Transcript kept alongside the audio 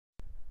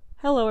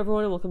Hello,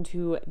 everyone, and welcome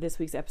to this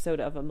week's episode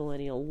of A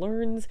Millennial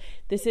Learns.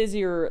 This is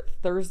your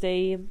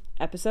Thursday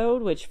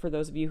episode, which for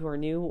those of you who are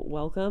new,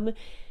 welcome.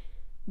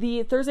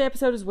 The Thursday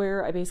episode is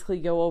where I basically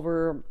go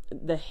over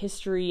the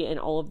history and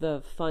all of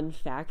the fun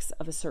facts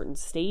of a certain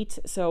state.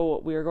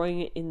 So we are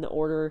going in the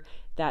order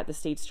that the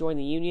states join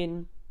the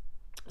Union.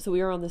 So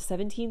we are on the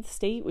 17th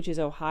state, which is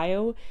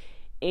Ohio,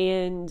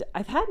 and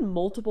I've had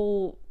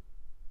multiple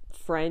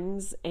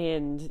friends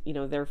and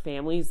their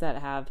families that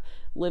have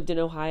lived in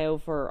Ohio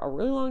for a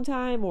really long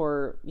time,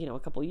 or a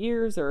couple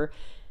years, or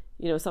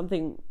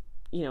something,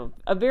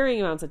 a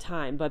varying amounts of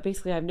time. But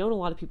basically I've known a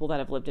lot of people that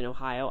have lived in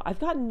Ohio. I've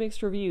gotten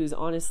mixed reviews,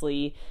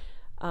 honestly,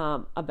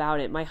 about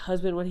it. My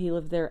husband, when he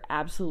lived there,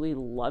 absolutely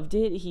loved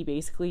it. He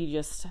basically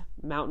just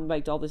mountain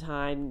biked all the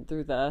time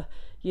through the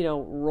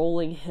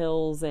rolling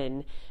hills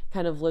and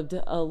kind of lived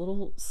a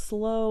little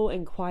slow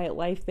and quiet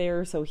life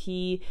there. So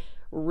he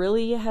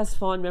really has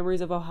fond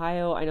memories of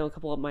Ohio. I know a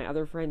couple of my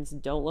other friends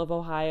don't love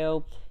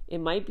Ohio. It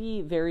might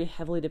be very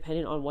heavily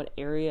dependent on what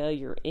area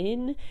you're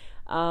in.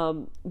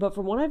 But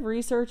from what I've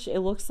researched, it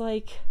looks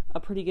like a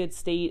pretty good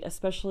state,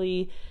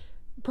 especially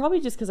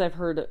probably just because I've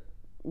heard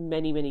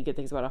many, many good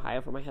things about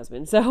Ohio from my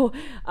husband. So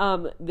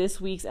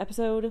this week's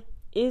episode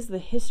is the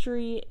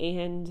history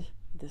and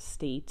the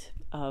state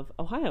of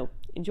Ohio.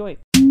 Enjoy.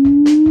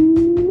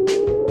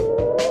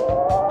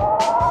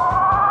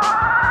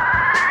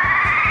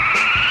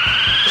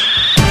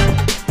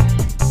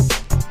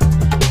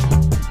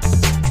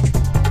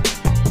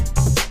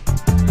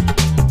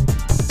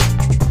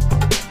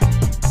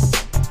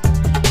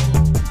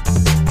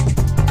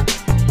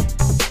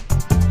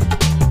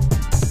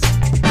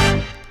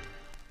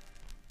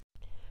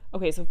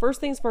 Okay, so first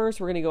things first,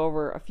 we're going to go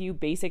over a few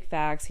basic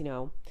facts.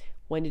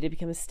 When did it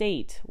become a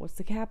state? What's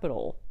the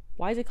capital?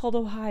 Why is it called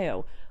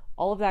Ohio?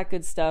 All of that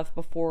good stuff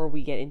before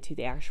we get into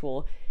the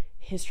actual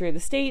history of the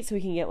state, so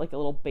we can get like a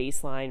little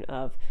baseline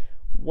of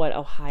what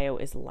Ohio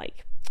is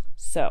like.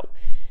 So,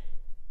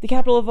 the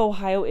capital of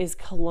Ohio is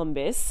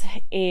Columbus,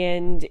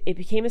 and it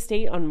became a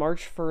state on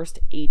March 1st,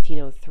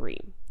 1803.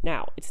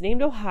 Now, it's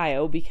named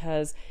Ohio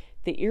because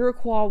the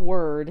Iroquois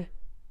word,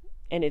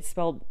 and it's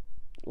spelled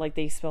like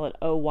they spell it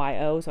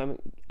O-Y-O, so I'm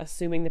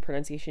assuming the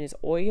pronunciation is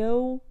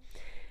Oyo.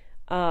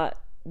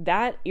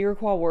 That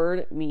Iroquois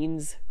word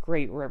means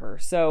Great River.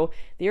 So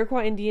the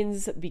Iroquois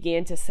Indians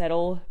began to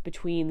settle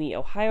between the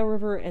Ohio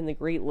River and the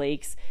Great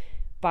Lakes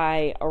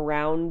by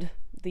around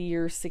the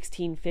year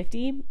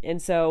 1650.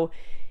 And so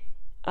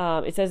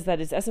it says that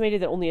it's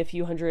estimated that only a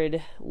few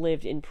hundred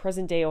lived in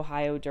present-day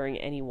Ohio during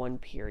any one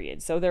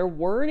period. So there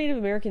were Native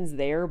Americans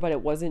there, but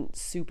it wasn't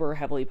super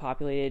heavily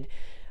populated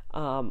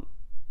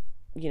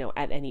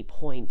at any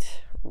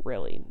point,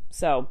 really.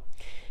 So,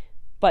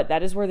 but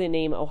that is where the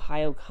name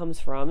Ohio comes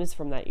from, is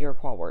from that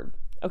Iroquois word.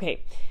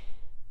 Okay,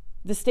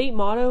 the state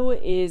motto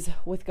is,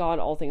 "With God,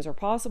 all things are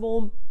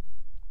possible."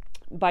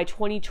 By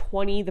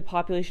 2020, the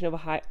population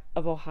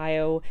of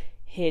Ohio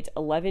hit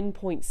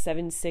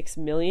 11.76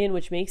 million,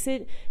 which makes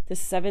it the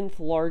 7th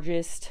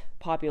largest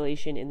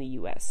population in the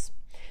U.S.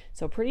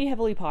 So pretty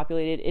heavily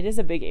populated. It is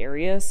a big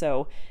area,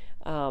 so,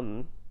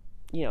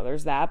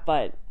 there's that,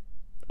 but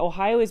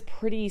Ohio is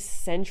pretty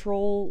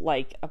central,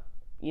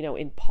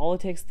 in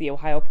politics. The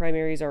Ohio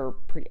primaries are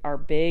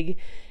big,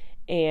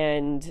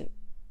 and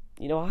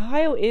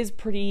Ohio is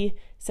pretty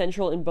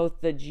central in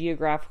both the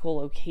geographical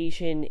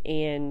location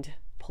and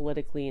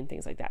politically and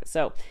things like that.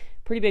 So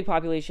pretty big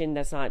population.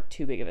 That's not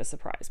too big of a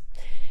surprise.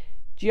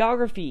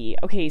 Geography.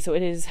 Okay, so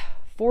it is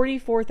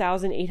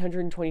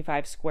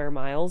 44,825 square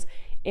miles,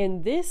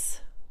 and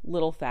this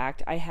little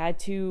fact I had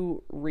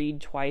to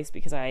read twice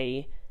because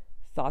I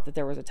thought that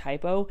there was a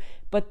typo,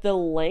 but the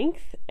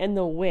length and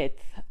the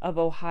width of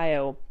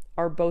Ohio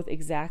are both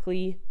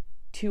exactly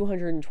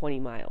 220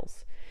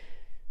 miles.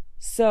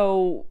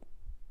 So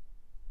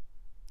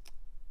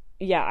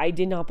yeah, I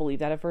did not believe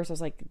that at first. I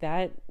was like,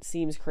 that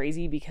seems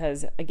crazy,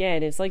 because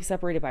again, it's like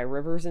separated by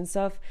rivers and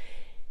stuff,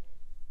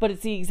 but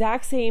it's the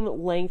exact same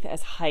length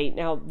as height.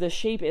 Now, the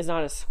shape is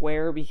not a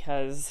square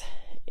because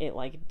it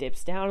like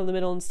dips down in the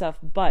middle and stuff,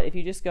 but if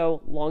you just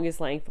go longest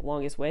length,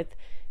 longest width,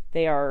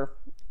 they are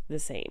the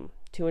same.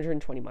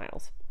 220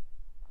 miles.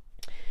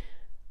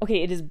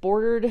 Okay, it is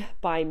bordered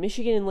by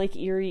Michigan and Lake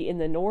Erie in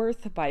the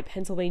north, by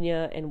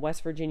Pennsylvania and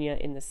West Virginia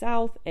in the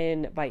south,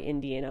 and by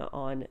Indiana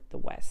on the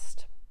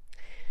west.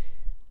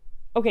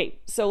 Okay,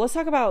 so let's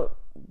talk about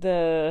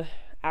the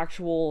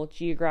actual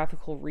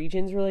geographical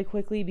regions really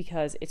quickly,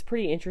 because it's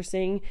pretty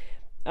interesting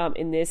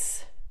in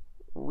this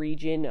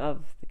region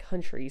of the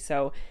country.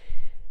 So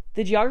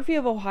the geography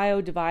of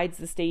Ohio divides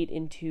the state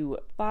into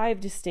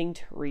 5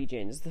 distinct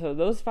regions. So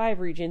those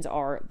 5 regions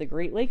are the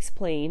Great Lakes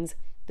Plains,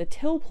 the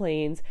Till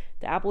Plains,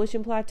 the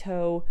Appalachian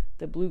Plateau,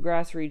 the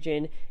Bluegrass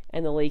region,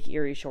 and the Lake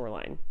Erie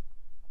shoreline.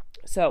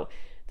 So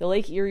the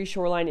Lake Erie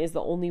shoreline is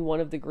the only one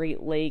of the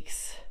Great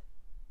Lakes.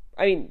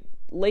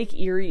 Lake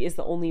Erie is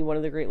the only one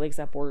of the Great Lakes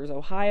that borders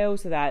Ohio.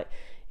 So that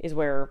is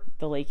where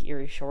the Lake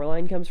Erie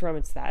shoreline comes from.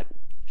 It's that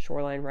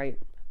shoreline right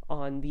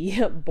on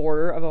the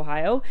border of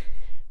Ohio.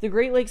 The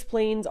Great Lakes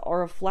Plains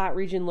are a flat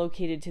region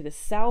located to the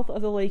south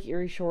of the Lake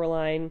Erie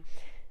shoreline.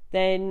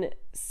 Then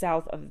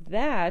south of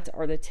that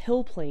are the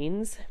Till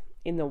Plains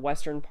in the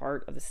western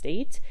part of the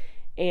state.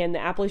 And the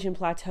Appalachian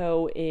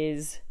Plateau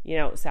is,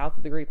 south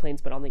of the Great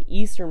Plains, but on the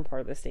eastern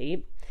part of the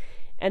state.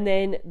 And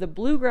then the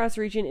Bluegrass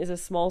region is a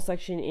small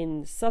section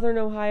in southern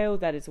Ohio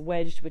that is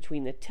wedged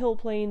between the Till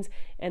Plains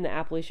and the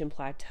Appalachian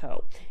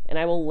Plateau. And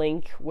I will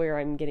link where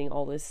I'm getting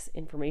all this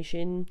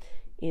information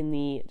in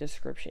the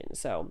description,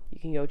 so you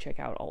can go check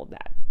out all of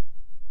that.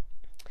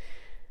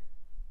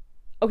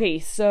 Okay,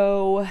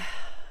 so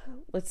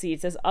let's see.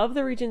 It says, of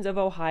the regions of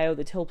Ohio,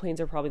 the Till Plains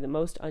are probably the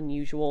most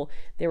unusual.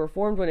 They were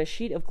formed when a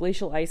sheet of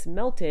glacial ice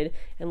melted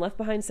and left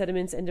behind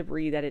sediments and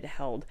debris that it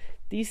held.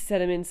 These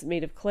sediments,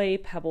 made of clay,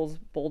 pebbles,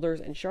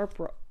 boulders, and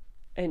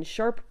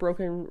sharp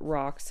broken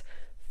rocks,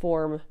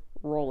 form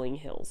rolling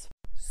hills.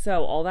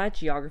 So all that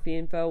geography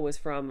info was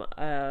from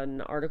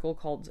an article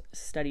called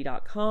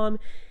study.com.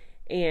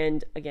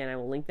 And again, I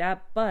will link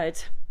that.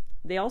 But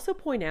they also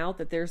point out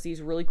that there's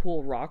these really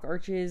cool rock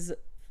arches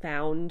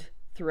found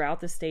throughout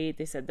the state.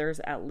 They said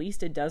there's at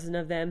least a dozen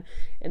of them,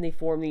 and they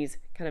form these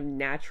kind of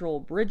natural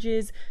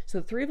bridges.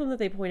 So 3 of them that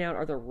they point out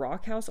are the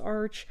Rock House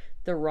Arch,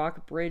 the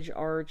Rock Bridge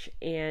Arch,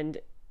 and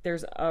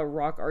there's a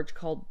rock arch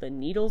called the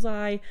Needle's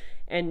Eye.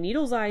 And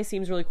Needle's Eye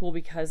seems really cool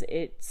because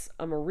it's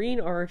a marine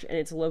arch and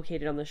it's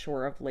located on the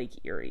shore of Lake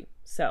Erie.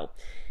 So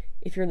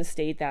if you're in the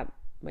state, that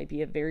might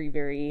be a very,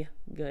 very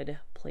good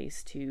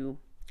place to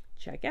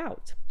check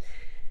out.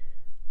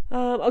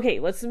 Okay,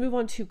 let's move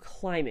on to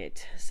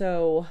climate.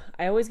 So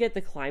I always get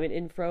the climate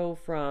info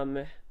from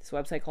this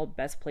website called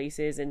Best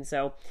Places. And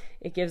so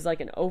it gives like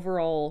an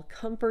overall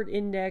comfort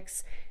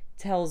index,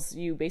 tells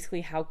you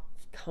basically how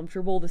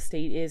comfortable the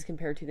state is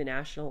compared to the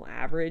national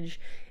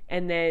average.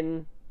 And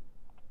then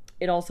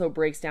it also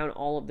breaks down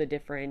all of the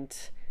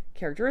different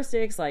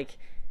characteristics, like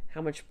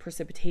how much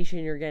precipitation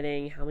you're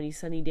getting, how many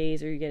sunny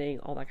days are you getting,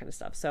 all that kind of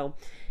stuff. So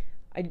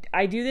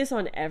I do this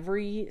on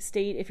every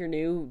state if you're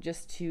new,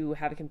 just to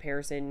have a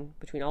comparison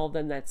between all of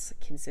them that's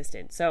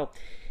consistent. So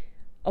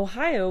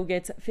Ohio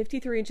gets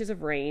 53 inches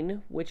of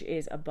rain, which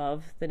is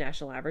above the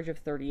national average of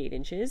 38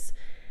 inches.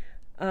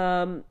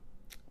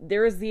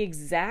 There is the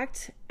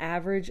exact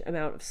average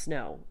amount of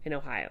snow in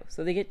Ohio.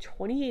 So they get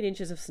 28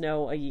 inches of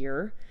snow a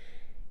year,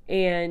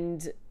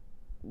 and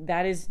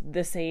that is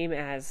the same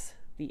as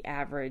the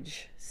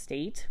average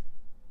state.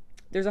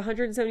 There's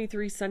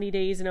 173 sunny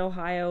days in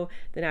Ohio.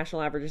 The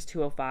national average is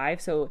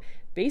 205. So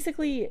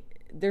basically,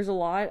 there's a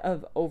lot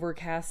of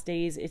overcast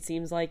days, it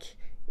seems like,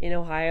 in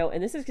Ohio.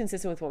 And this is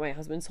consistent with what my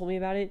husband told me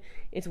about it.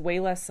 It's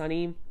way less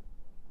sunny.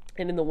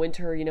 And in the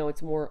winter,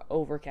 it's more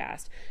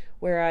overcast.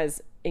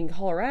 Whereas in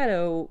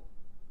Colorado,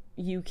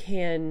 you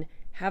can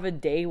have a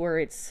day where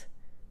it's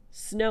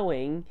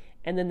snowing,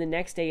 and then the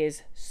next day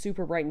is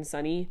super bright and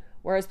sunny.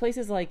 Whereas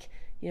places like,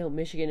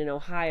 Michigan and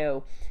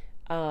Ohio,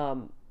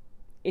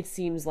 it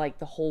seems like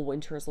the whole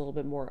winter is a little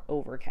bit more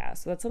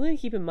overcast. So that's something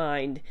to keep in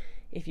mind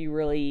if you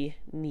really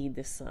need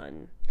the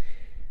sun.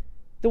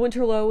 The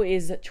winter low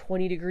is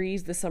 20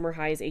 degrees. The summer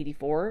high is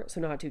 84,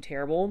 so not too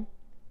terrible.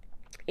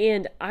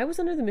 And I was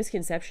under the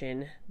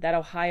misconception that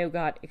Ohio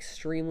got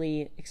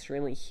extremely,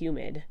 extremely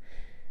humid.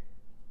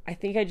 I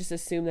think I just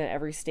assumed that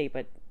every state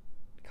but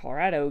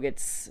Colorado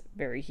gets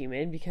very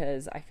humid,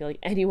 because I feel like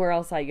anywhere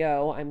else I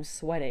go, I'm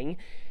sweating.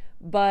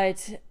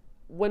 But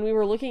when we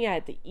were looking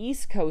at the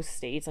East Coast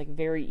states, like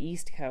very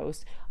East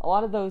Coast, a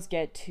lot of those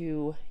get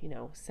to,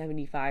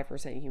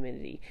 75%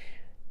 humidity.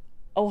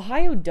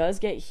 Ohio does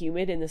get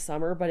humid in the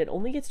summer, but it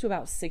only gets to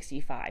about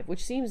 65,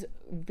 which seems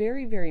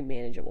very, very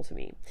manageable to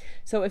me.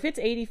 So if it's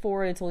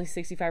 84 and it's only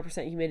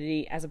 65%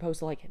 humidity as opposed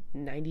to like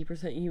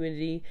 90%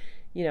 humidity,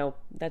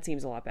 that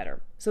seems a lot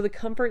better. So the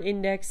comfort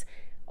index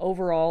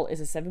overall is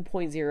a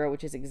 7.0,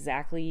 which is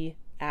exactly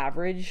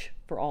average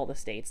for all the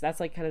states. That's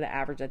like kind of the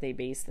average that they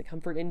base the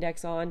comfort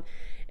index on.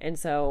 And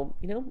so,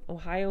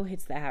 Ohio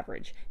hits the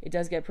average. It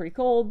does get pretty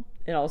cold.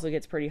 It also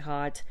gets pretty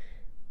hot.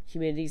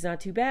 Humidity's not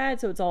too bad,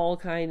 so it's all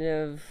kind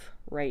of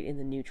right in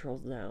the neutral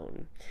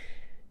zone.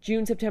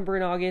 June, September,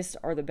 and August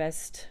are the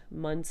best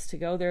months to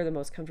go there, the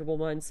most comfortable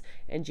months,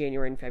 and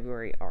January and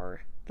February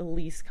are the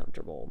least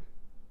comfortable.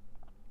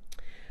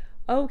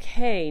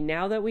 Okay,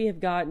 now that we have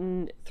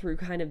gotten through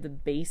kind of the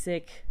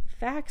basic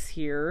facts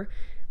here,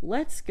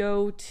 let's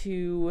go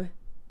to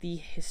the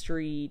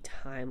history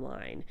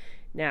timeline.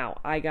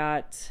 Now, I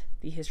got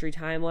the history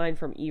timeline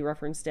from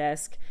eReference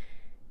Desk.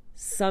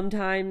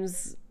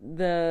 Sometimes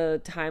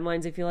the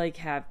timelines, I feel like,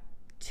 have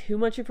too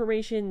much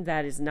information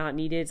that is not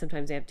needed.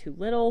 Sometimes they have too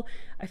little.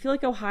 I feel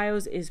like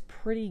Ohio's is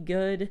pretty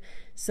good,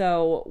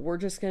 so we're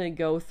just going to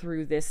go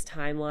through this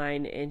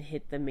timeline and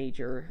hit the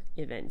major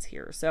events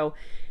here. So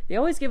they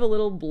always give a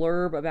little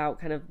blurb about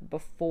kind of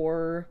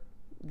before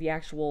the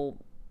actual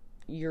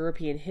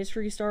European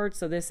history starts.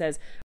 So this says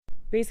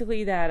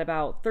basically that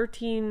about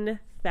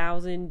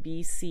 13,000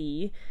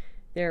 BC,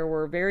 there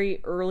were very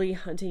early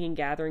hunting and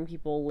gathering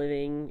people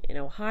living in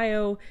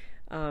Ohio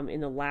in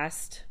the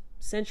last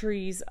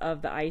centuries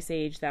of the Ice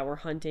Age that were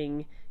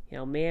hunting,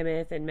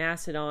 mammoth and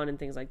mastodon and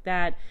things like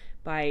that.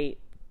 by,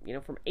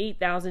 from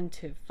 8,000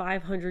 to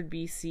 500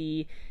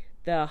 BC.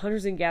 The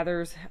hunters and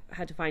gatherers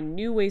had to find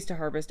new ways to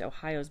harvest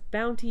Ohio's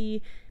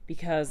bounty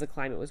because the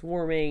climate was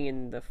warming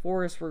and the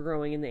forests were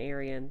growing in the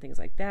area and things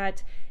like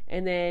that.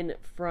 And then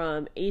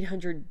from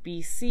 800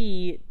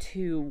 BC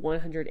to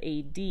 100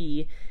 AD,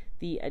 the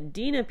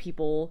Adena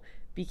people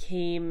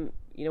became,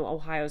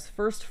 Ohio's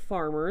first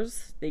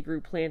farmers. They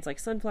grew plants like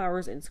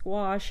sunflowers and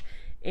squash,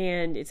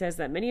 and it says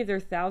that many of their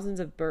thousands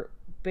of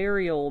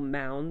burial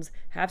mounds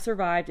have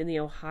survived in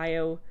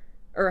Ohio.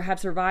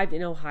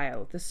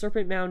 The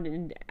Serpent Mound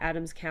in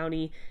Adams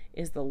County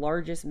is the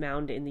largest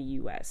mound in the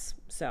U.S.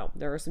 So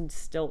there are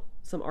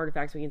some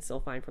artifacts we can still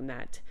find from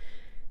that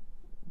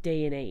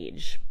day and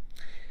age.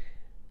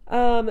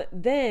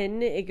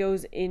 Then it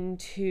goes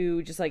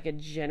into just like a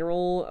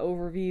general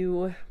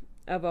overview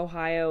of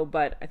Ohio,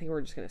 but I think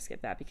we're just going to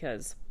skip that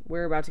because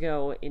we're about to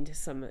go into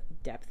some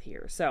depth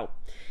here. So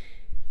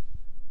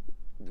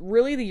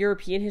really the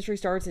European history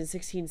starts in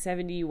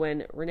 1670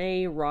 when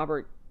Rene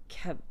Robert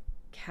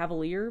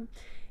Cavelier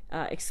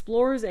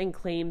explores and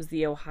claims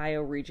the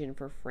Ohio region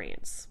for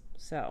France.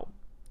 So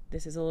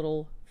this is a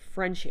little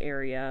French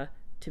area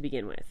to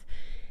begin with.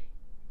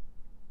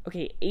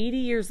 Okay, 80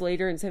 years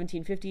later in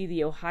 1750,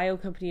 the Ohio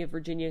Company of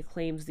Virginia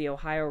claims the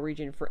Ohio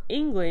region for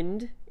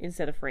England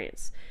instead of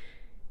France.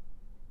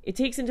 It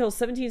takes until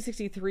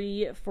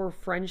 1763 for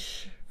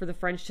the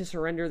French to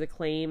surrender the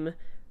claim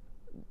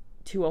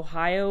to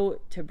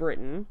Ohio to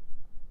Britain.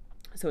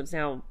 So it's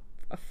now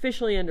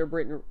officially under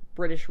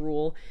British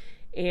rule.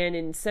 And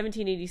in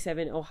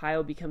 1787,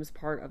 Ohio becomes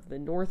part of the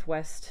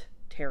Northwest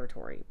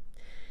Territory.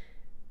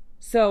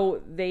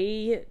 So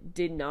they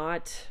did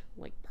not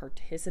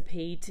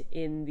participate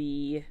in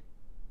the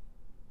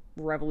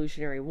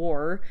Revolutionary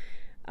War,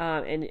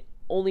 and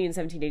only in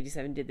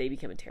 1787 did they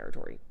become a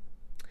territory.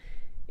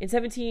 In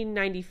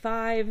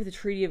 1795, the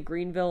Treaty of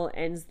Greenville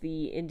ends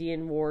the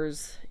Indian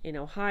Wars in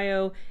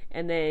Ohio,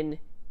 and then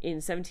in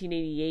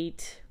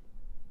 1788,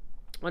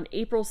 on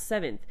April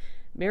 7th,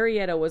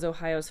 Marietta was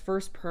Ohio's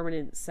first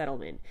permanent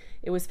settlement.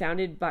 It was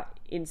founded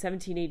in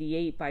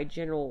 1788 by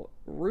General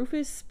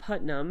Rufus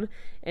Putnam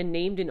and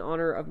named in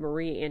honor of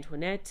Marie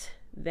Antoinette,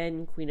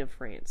 then Queen of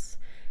France.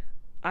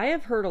 I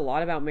have heard a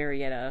lot about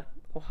Marietta,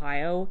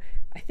 Ohio.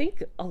 I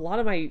think a lot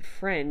of my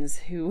friends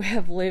who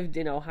have lived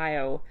in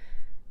Ohio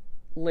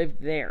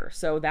lived there.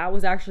 So that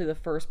was actually the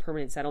first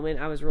permanent settlement.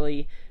 I was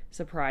really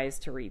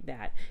surprised to read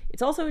that.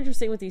 It's also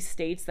interesting with these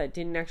states that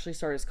didn't actually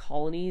start as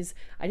colonies.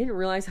 I didn't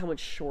realize how much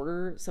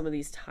shorter some of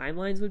these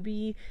timelines would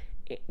be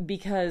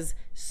because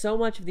so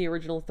much of the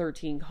original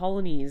 13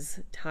 colonies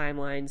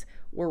timelines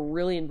were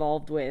really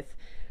involved with,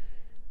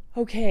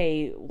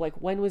 okay,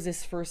 when was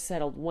this first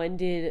settled? When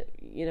did,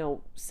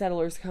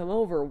 settlers come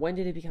over? When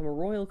did it become a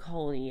royal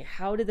colony?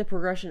 How did the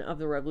progression of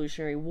the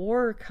Revolutionary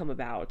War come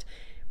about?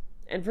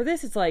 And for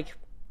this, it's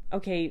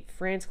okay,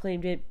 France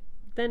claimed it,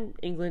 then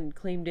England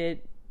claimed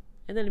it,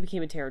 and then it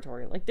became a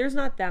territory. There's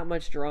not that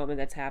much drama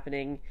that's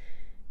happening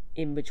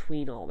in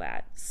between all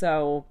that.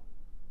 So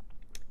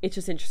it's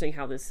just interesting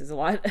how this is a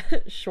lot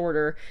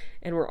shorter,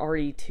 and we're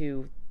already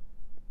to,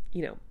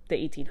 the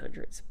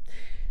 1800s.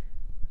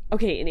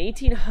 Okay, in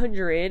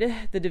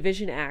 1800, the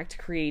Division Act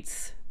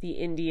creates the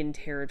Indian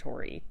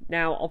Territory.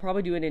 Now, I'll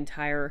probably do an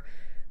entire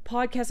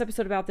podcast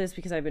episode about this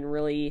because I've been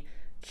really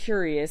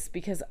curious,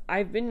 because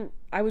I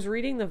was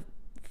reading the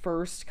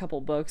first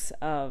couple books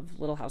of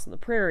Little House on the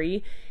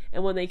Prairie,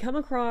 and when they come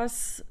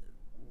across,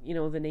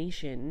 the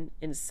nation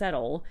and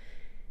settle,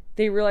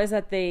 they realize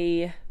that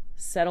they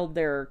settled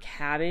their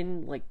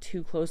cabin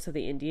too close to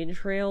the Indian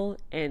Trail,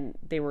 and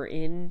they were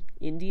in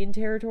Indian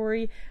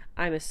Territory.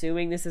 I'm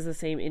assuming this is the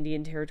same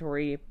Indian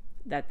Territory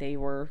that they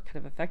were kind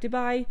of affected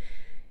by,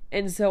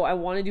 and so I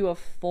want to do a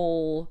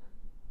full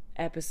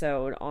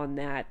episode on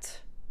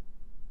that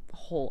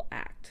whole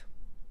act.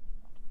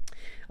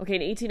 Okay,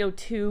 in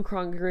 1802,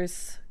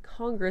 Congress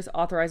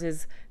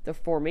authorizes the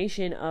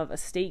formation of a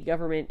state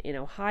government in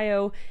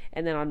Ohio,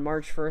 and then on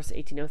March 1st,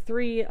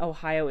 1803,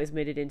 Ohio is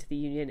admitted into the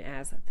Union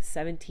as the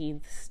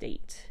 17th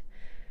state.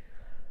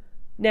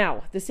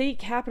 Now, the state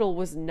capital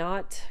was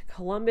not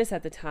Columbus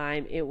at the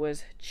time, it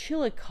was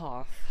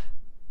Chillicothe,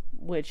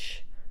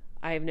 which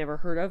I have never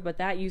heard of, but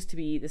that used to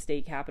be the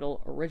state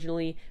capital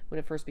originally when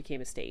it first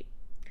became a state.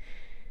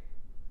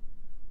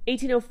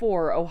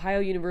 1804, Ohio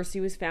University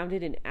was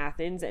founded in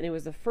Athens, and it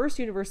was the first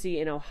university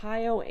in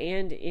Ohio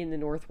and in the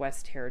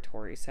Northwest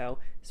Territory, so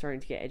starting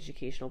to get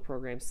educational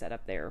programs set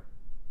up there.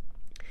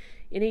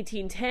 In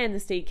 1810, the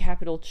state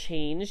capital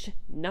changed,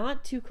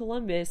 not to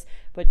Columbus,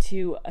 but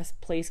to a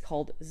place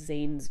called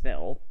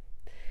Zanesville.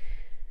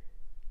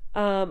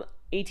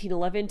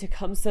 1811,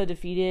 Tecumseh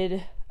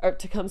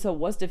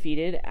was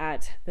defeated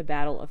at the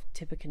Battle of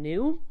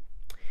Tippecanoe,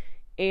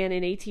 and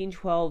in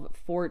 1812,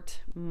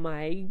 Fort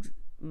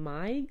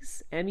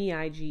Meigs,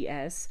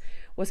 M-E-I-G-S,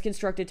 was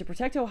constructed to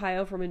protect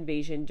Ohio from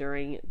invasion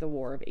during the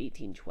War of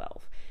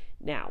 1812.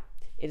 Now,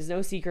 it is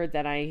no secret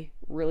that I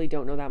really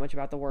don't know that much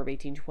about the War of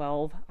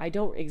 1812. I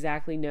don't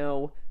exactly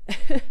know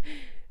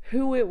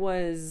who it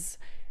was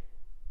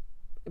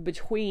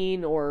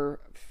between or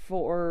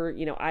for,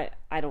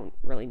 I don't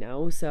really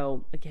know.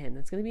 So again,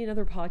 that's going to be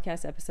another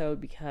podcast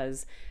episode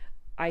because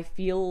I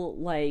feel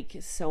like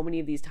so many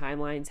of these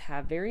timelines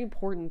have very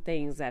important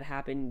things that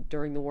happened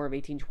during the War of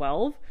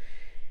 1812.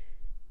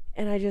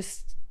 And I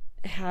just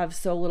have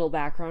so little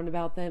background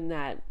about them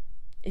that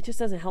it just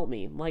doesn't help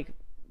me. Like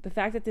the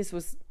fact that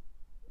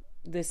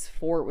this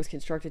fort was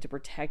constructed to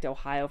protect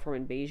Ohio from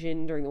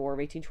invasion during the War of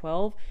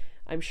 1812,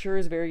 I'm sure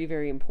is very,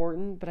 very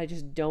important, but I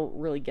just don't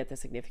really get the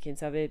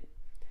significance of it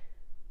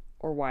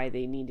or why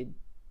they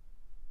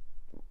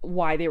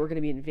were going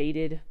to be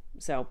invaded.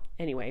 So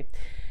anyway,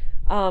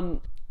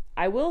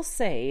 I will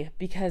say,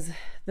 because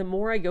the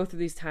more I go through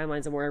these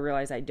timelines, the more I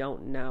realize I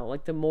don't know.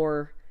 Like the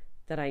more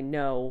that I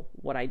know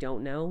what I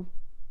don't know.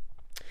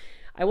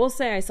 I will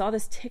say I saw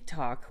this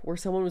TikTok where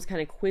someone was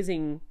kind of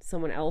quizzing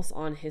someone else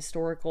on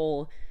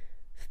historical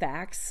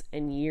facts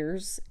and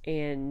years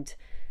and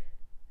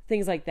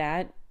things like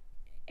that.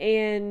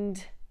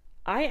 And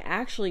I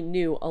actually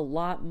knew a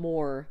lot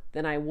more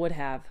than I would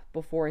have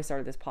before I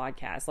started this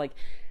podcast. Like,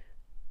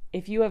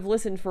 if you have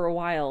listened for a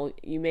while,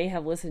 you may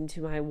have listened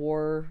to my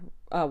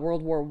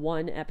World War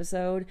I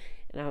episode,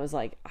 and I was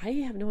like, I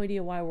have no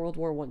idea why World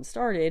War I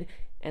started.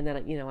 And then,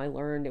 I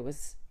learned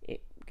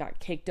it got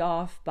kicked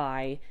off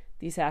by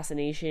the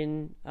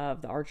assassination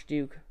of the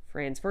Archduke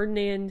Franz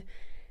Ferdinand.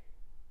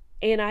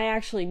 And I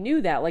actually knew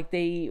that, like,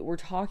 they were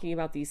talking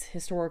about these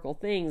historical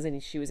things,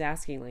 and she was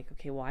asking, like,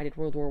 okay, why did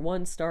World War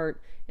I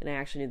start? And I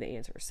actually knew the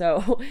answer.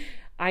 So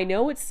I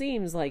know it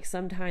seems like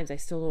sometimes I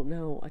still don't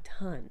know a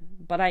ton,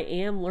 but I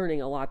am learning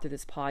a lot through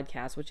this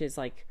podcast, which is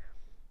like,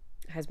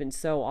 has been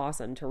so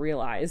awesome to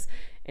realize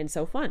and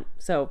so fun.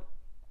 So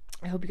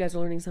I hope you guys are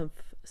learning some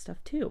stuff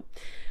too.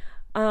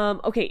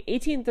 Okay,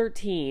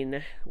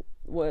 1813,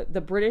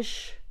 the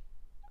British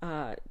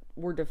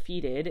were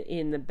defeated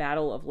in the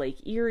Battle of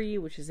Lake Erie,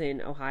 which is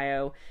in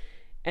Ohio.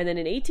 And then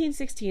in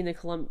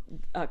 1816,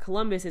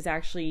 Columbus is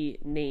actually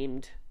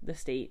named the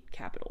state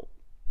capital.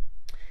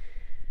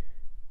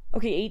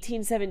 Okay,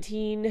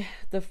 1817,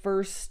 the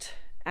first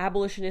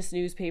abolitionist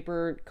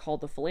newspaper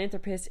called The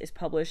Philanthropist is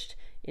published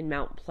in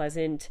Mount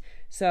Pleasant.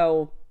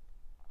 So,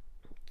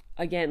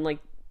 again, like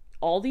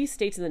all these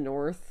states in the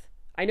North,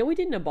 I know we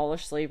didn't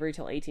abolish slavery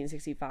till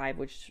 1865,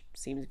 which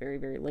seems very,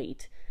 very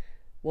late.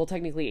 Well,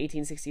 technically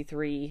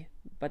 1863,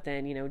 but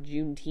then,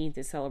 Juneteenth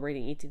is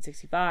celebrating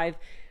 1865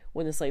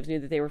 when the slaves knew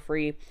that they were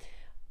free.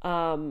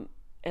 And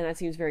that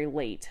seems very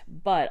late.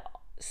 But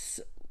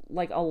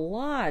like a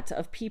lot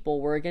of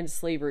people were against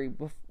slavery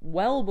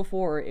well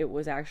before it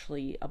was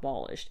actually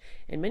abolished.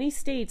 And many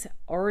states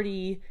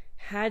already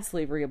had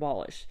slavery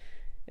abolished.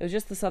 It was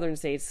just the southern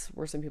states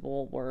where some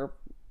people were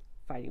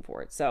fighting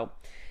for it. So,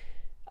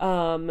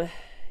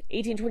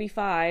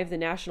 1825, the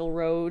National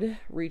Road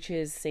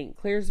reaches St.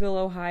 Clairsville,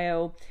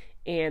 Ohio,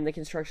 and the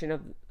construction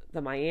of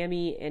the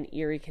Miami and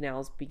Erie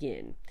canals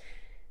begin.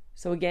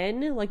 So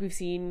again, like we've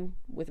seen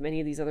with many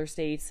of these other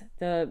states,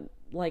 the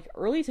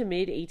early to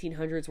mid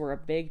 1800s were a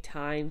big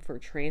time for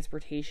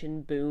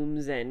transportation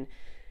booms and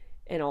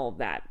all of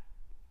that.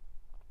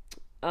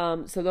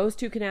 So those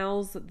two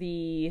canals,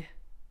 the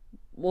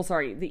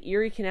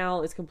Erie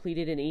Canal is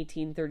completed in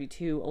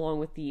 1832 along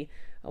with the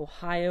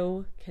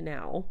Ohio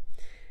Canal.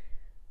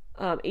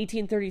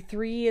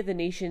 1833, the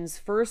nation's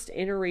first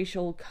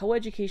interracial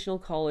coeducational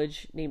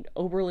college named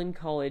Oberlin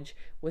College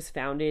was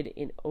founded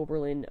in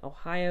Oberlin,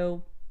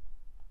 Ohio.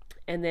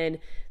 And then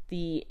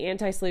the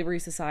Anti-Slavery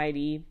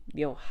Society,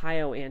 the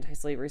Ohio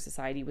Anti-Slavery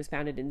Society, was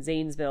founded in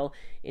Zanesville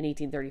in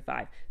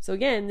 1835. So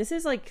again, this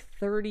is like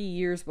 30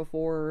 years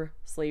before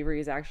slavery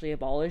is actually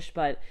abolished,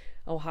 but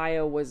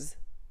Ohio was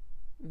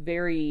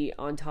very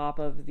on top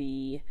of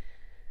the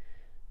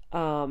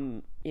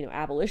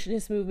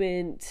abolitionist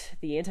movement,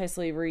 the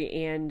anti-slavery,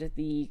 and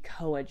the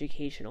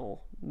coeducational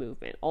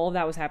movement. All of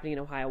that was happening in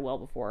Ohio well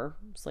before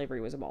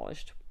slavery was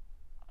abolished.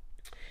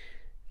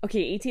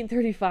 Okay,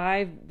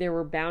 1835, there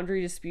were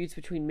boundary disputes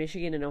between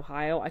Michigan and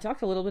Ohio. I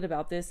talked a little bit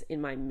about this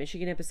in my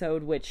Michigan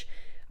episode, which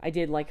I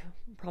did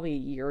probably a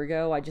year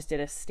ago. I just did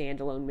a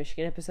standalone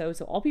Michigan episode.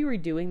 So I'll be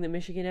redoing the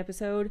Michigan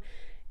episode,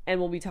 and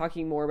we'll be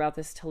talking more about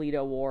this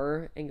Toledo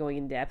War and going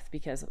in depth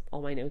because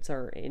all my notes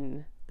are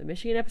in the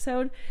Michigan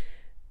episode.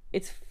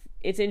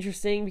 It's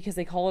interesting because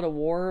they call it a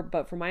war,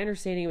 but from my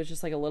understanding, it was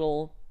just like a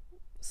little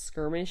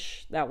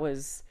skirmish that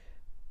was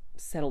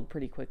settled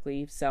pretty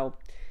quickly. So,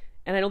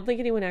 and I don't think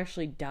anyone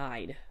actually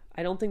died.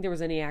 I don't think there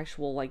was any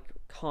actual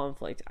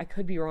conflict. I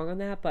could be wrong on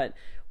that, but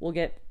we'll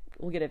get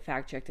it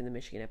fact checked in the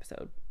Michigan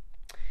episode.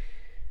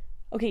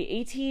 Okay,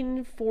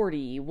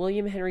 1840,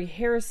 William Henry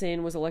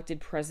Harrison was elected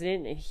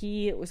president, and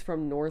he was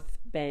from North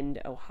Bend,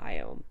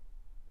 Ohio.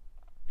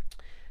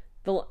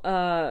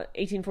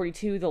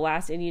 1842, the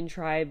last Indian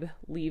tribe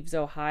leaves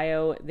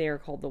Ohio. They are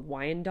called the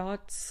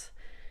Wyandots.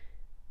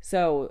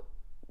 So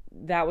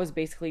that was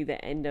basically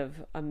the end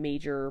of a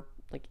major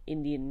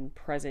Indian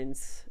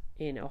presence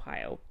in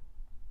Ohio.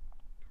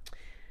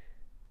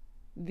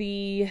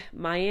 The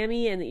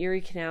Miami and the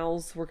Erie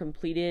canals were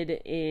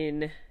completed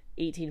in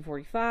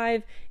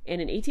 1845,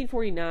 and in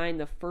 1849,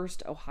 the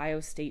first Ohio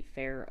State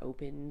Fair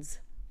opens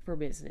for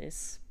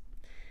business.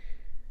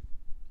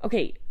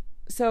 Okay,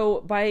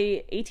 so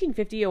by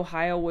 1850,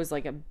 Ohio was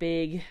like a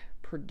big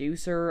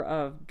producer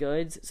of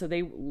goods, so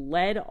they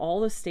led all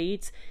the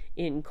states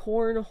in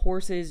corn,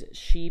 horses,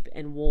 sheep,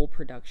 and wool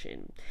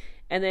production.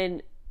 And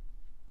then,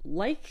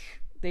 like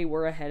they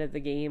were ahead of the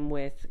game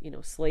with,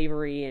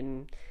 slavery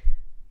and,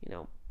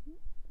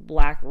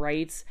 black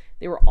rights,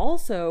 they were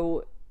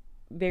also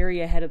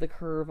very ahead of the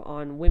curve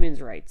on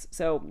women's rights.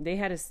 So they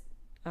had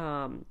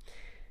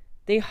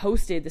they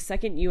hosted the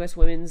second U.S.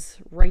 Women's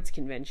Rights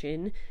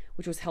Convention,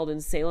 which was held in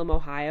Salem,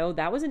 Ohio.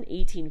 That was in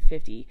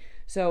 1850.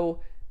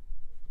 So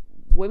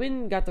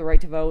women got the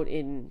right to vote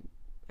it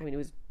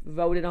was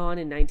voted on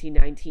in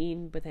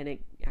 1919, but then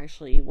it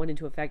actually went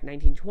into effect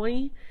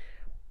 1920.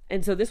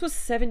 And so this was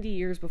 70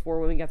 years before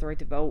women got the right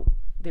to vote.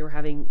 They were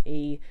having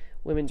a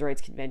women's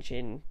rights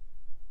convention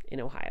in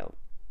Ohio.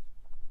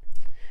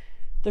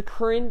 The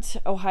current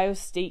Ohio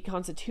State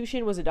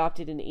Constitution was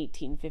adopted in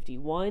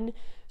 1851.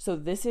 So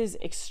this is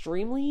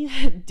extremely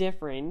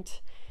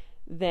different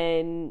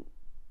than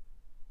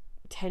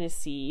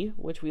Tennessee,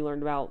 which we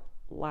learned about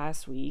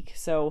last week.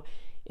 So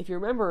if you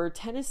remember,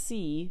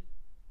 Tennessee,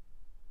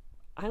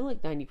 I'm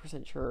like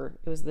 90% sure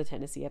it was the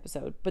Tennessee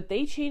episode, but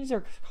they changed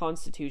their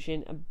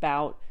constitution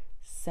about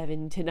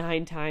 7 to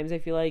 9 times. I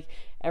feel like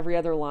every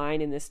other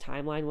line in this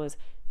timeline was,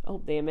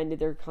 they amended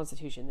their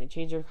constitution. They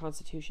changed their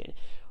constitution.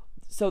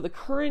 So the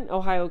current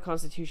Ohio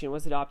Constitution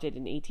was adopted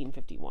in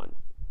 1851.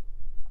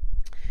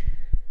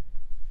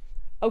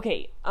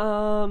 Okay,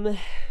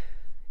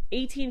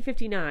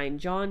 1859,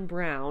 John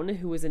Brown,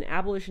 who was an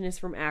abolitionist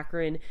from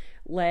Akron,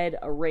 led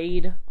a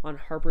raid on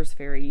Harper's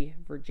Ferry,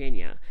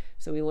 Virginia.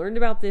 So we learned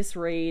about this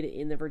raid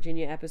in the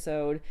Virginia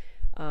episode.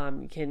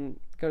 You can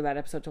go to that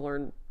episode to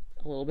learn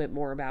a little bit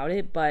more about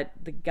it, but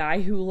the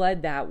guy who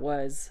led that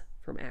was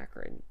from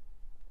Akron.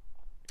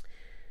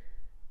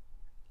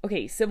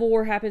 Okay, Civil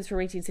War happens from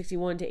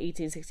 1861 to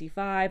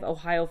 1865.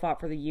 Ohio fought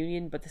for the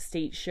Union, but the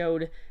state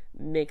showed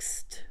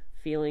mixed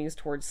feelings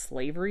towards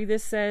slavery,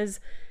 this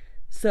says.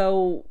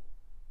 So,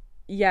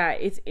 yeah,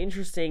 it's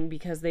interesting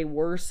because they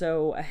were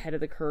so ahead of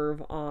the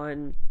curve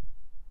on,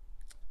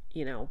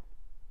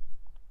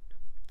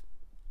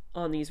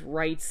 on these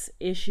rights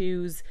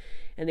issues,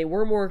 and they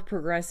were more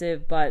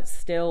progressive, but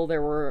still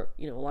there were,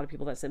 a lot of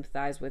people that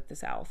sympathized with the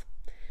South.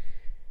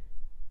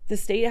 The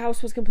State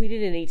House was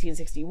completed in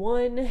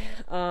 1861.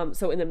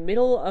 So in the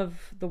middle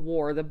of the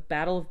war, the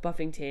Battle of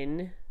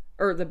Buffington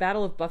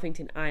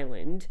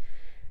Island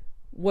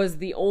was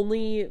the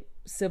only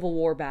Civil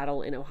War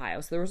battle in Ohio.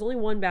 So there was only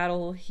one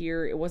battle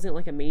here. It wasn't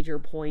like a major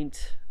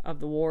point of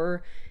the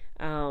war,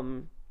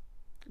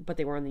 but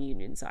they were on the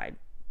Union side.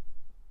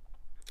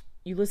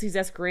 Ulysses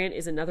S. Grant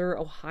is another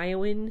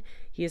Ohioan.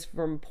 He is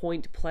from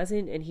Point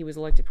Pleasant, and he was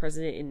elected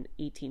president in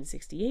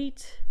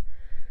 1868.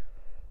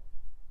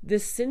 The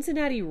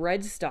Cincinnati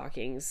Red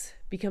Stockings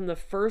become the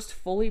first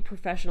fully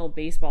professional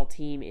baseball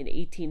team in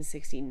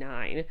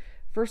 1869.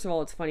 First of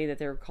all, it's funny that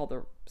they're called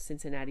the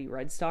Cincinnati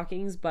Red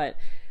Stockings, but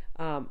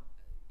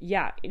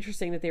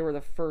interesting that they were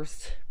the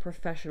first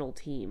professional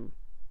team.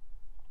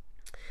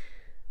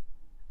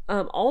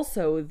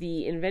 Also,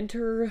 the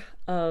inventor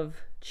of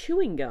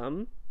chewing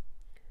gum,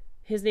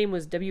 his name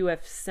was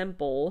W.F.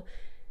 Semple.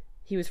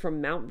 He was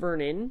from Mount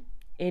Vernon,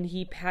 and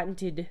he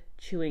patented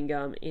chewing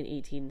gum in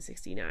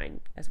 1869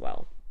 as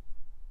well.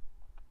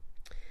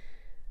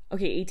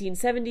 Okay,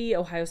 1870,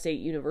 Ohio State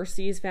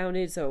University is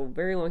founded, so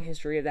very long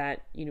history of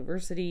that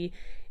university,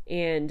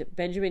 and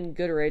Benjamin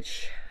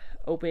Goodrich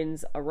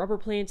opens a rubber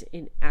plant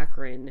in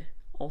Akron,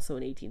 also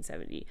in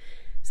 1870.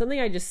 Something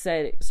I just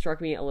said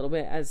struck me a little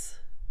bit as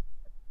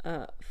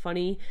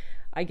funny,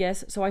 I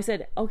guess. So I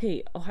said,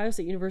 okay, Ohio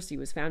State University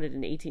was founded in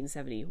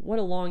 1870. What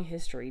a long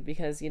history,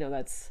 because,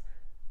 that's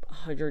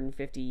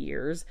 150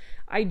 years.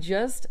 I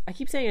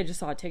keep saying I just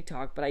saw a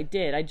TikTok, but I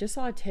just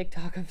saw a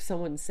TikTok of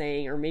someone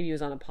saying, or maybe it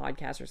was on a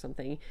podcast or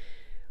something,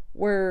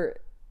 where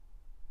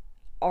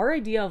our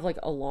idea of like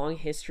a long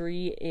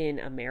history in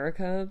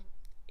America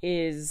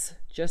is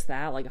just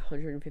that, like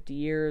 150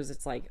 years.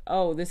 It's like,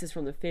 oh, this is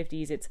from the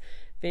 50s, it's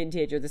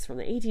vintage, or this is from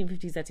the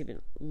 1850s, that's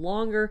even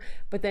longer.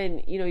 But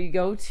then, you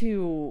go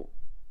to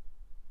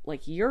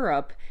like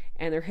Europe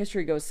and their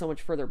history goes so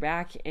much further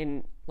back,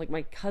 and like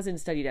my cousin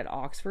studied at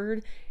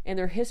Oxford, and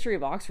their history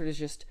of Oxford is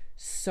just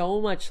so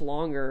much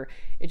longer.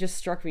 It just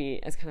struck me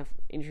as kind of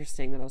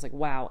interesting that I was like,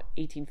 wow,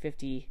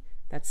 1870,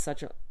 that's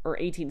such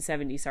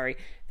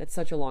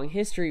a long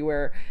history,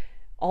 where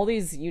all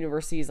these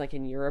universities like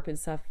in Europe and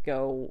stuff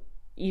go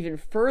even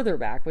further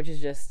back, which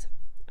is just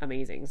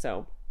amazing.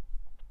 So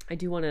I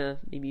do want to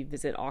maybe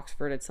visit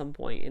Oxford at some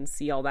point and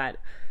see all that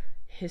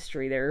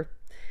history there.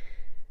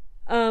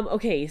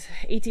 Okay,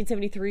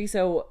 1873.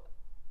 So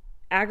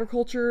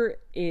agriculture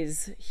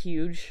is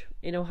huge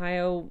in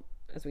Ohio,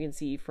 as we can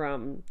see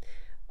from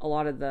a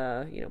lot of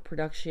the,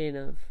 production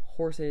of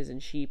horses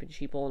and sheep and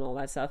sheeple and all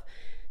that stuff.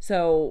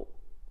 So,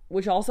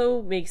 which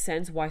also makes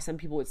sense why some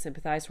people would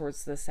sympathize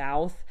towards the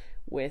South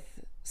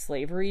with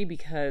slavery,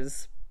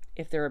 because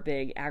if they're a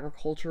big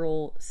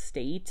agricultural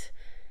state,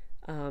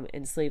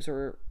 and slaves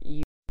were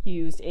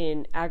used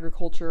in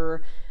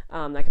agriculture,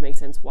 that can make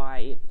sense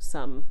why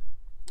some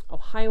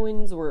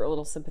Ohioans were a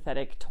little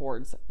sympathetic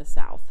towards the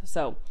South.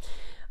 So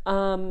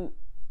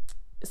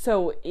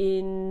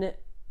in,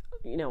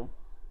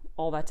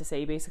 all that to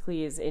say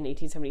basically is in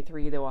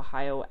 1873, the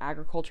Ohio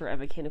Agriculture and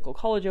Mechanical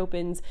College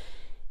opens.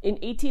 In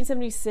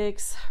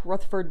 1876,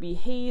 Rutherford B.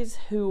 Hayes,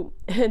 who,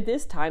 in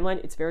this timeline,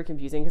 it's very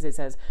confusing because it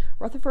says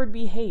Rutherford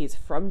B. Hayes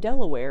from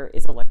Delaware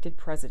is elected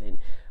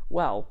president.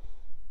 Well,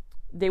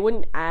 they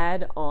wouldn't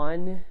add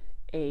on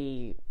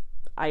a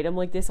item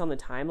like this on the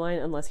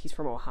timeline unless he's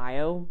from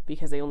Ohio,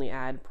 because they only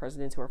add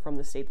presidents who are from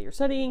the state that you're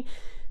studying.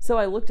 So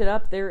I looked it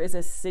up. There is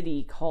a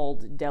city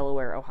called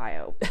Delaware,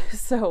 Ohio.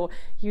 So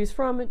he was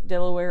from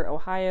Delaware,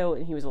 Ohio,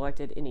 and he was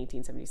elected in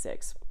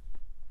 1876.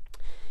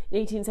 In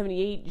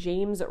 1878,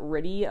 James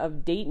Riddy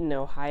of Dayton,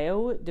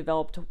 Ohio,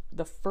 developed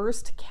the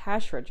first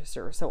cash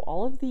register. So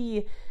all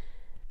the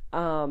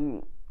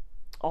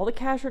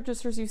cash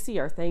registers you see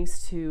are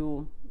thanks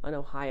to an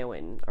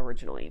Ohioan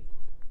originally.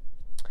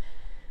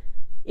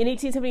 In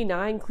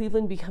 1879,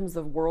 Cleveland becomes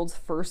the world's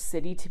first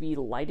city to be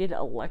lighted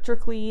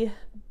electrically,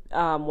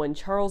 when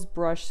Charles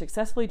Brush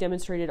successfully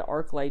demonstrated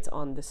arc lights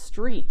on the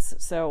streets.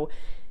 So,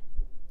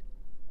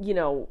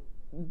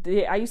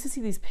 I used to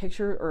see these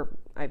pictures, or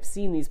I've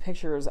seen these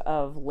pictures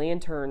of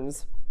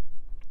lanterns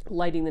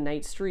lighting the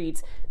night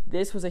streets.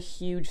 This was a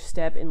huge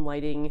step in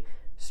lighting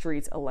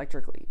streets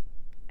electrically.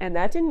 And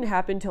that didn't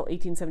happen until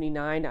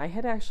 1879. I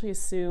had actually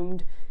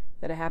assumed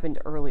that it happened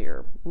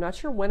earlier. I'm not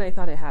sure when I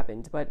thought it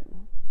happened, but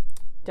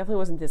definitely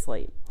wasn't this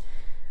late.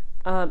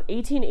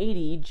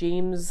 1880,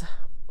 James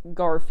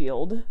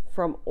Garfield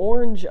from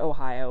Orange,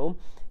 Ohio,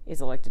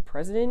 is elected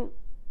president.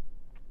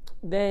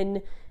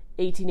 Then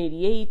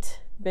 1888,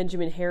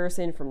 Benjamin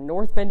Harrison from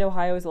North Bend,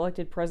 Ohio, is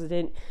elected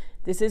president.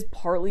 This is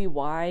partly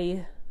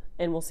why,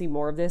 and we'll see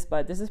more of this,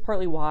 but this is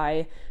partly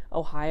why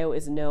Ohio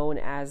is known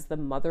as the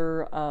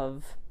mother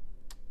of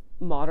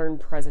modern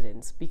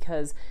presidents,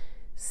 because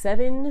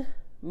 7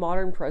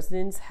 modern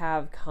presidents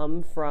have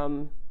come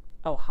from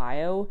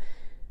Ohio.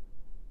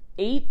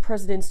 8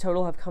 presidents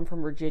total have come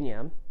from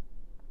Virginia,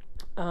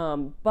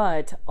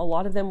 but a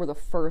lot of them were the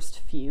first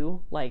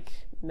few,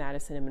 like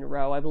Madison and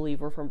Monroe, I believe,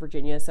 were from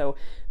Virginia, so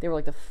they were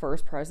like the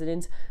first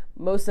presidents.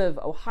 Most of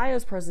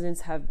Ohio's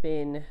presidents have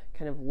been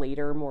kind of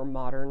later, more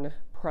modern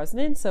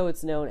presidents, so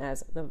it's known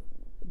as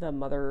the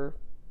mother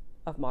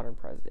of modern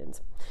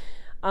presidents.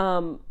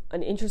 An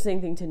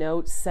interesting thing to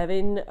note,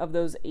 7 of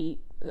those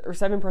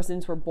 7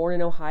 presidents were born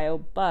in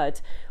Ohio,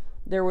 but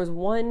there was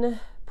one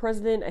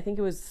president, I think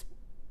it was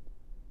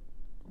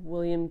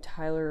William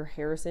Tyler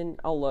Harrison,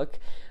 I'll look,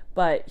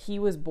 but he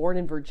was born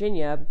in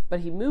Virginia, but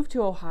he moved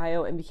to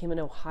Ohio and became an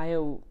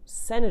Ohio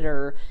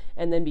senator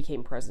and then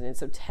became president.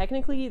 So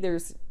technically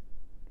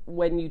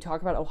when you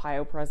talk about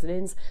Ohio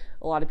presidents,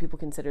 a lot of people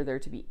consider there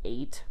to be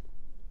 8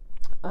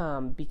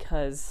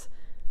 because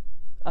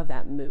of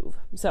that move.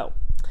 So,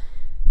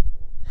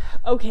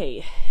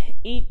 okay,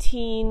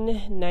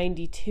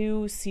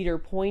 1892, Cedar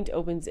Point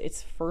opens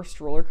its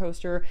first roller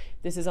coaster.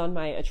 This is on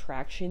my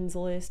attractions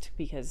list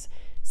because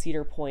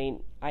Cedar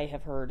Point I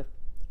have heard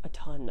a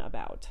ton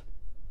about.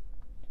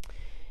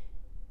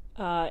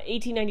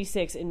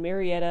 1896, in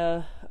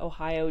Marietta,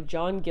 Ohio,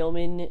 John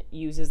Gilman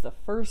uses the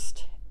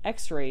first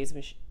X-ray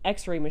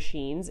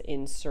machines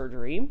in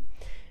surgery.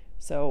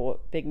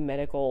 So big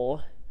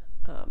medical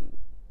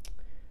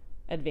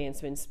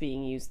advancements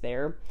being used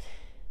there.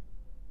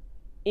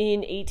 In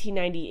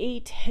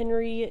 1898,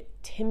 Henry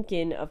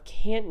Timken of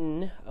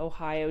Canton,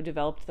 Ohio,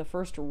 developed the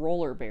first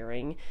roller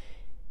bearing.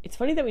 It's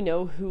funny that we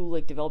know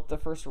who developed the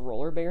first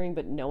roller bearing,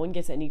 but no one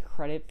gets any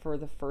credit for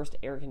the first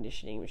air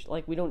conditioning.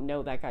 We don't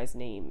know that guy's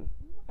name.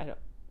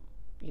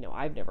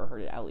 I've never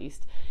heard it, at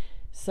least.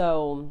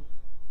 So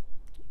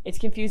it's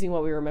confusing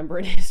what we remember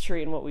in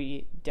history and what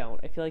we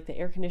don't. I feel like the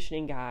air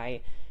conditioning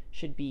guy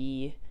should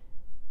be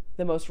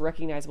the most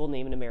recognizable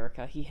name in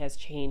America. He has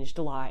changed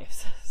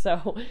lives.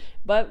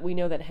 But we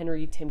know that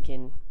Henry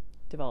Timken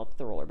developed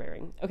the roller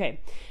bearing. Okay.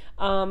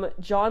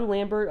 John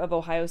Lambert of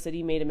Ohio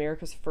City made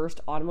America's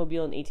first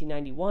automobile in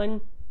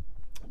 1891.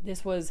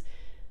 This was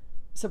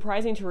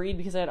surprising to read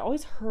because I had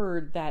always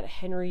heard that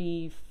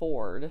Henry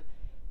Ford,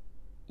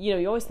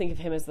 you always think of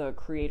him as the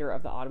creator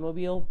of the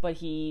automobile, but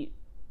he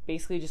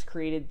basically just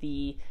created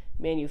the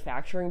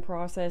manufacturing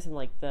process and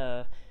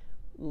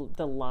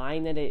the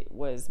line that it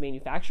was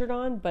manufactured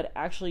on, but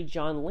actually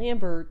John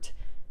Lambert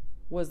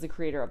was the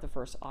creator of the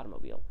first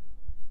automobile.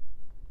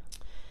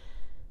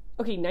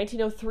 Okay,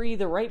 1903,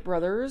 the Wright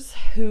brothers,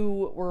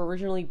 who were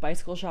originally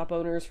bicycle shop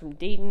owners from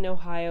Dayton,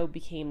 Ohio,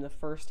 became the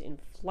first in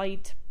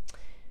flight.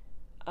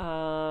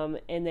 And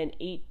then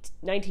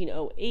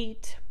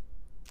 1908,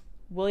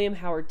 William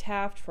Howard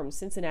Taft from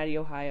Cincinnati,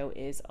 Ohio,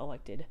 is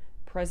elected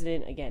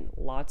president. Again,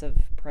 lots of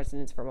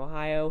presidents from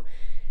Ohio.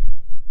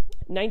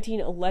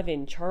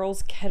 1911,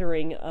 Charles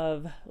Kettering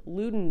of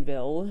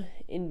Loudonville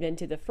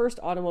invented the first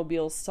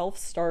automobile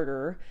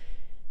self-starter.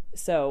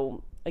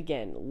 So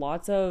again,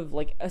 lots of,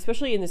 like,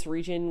 especially in this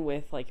region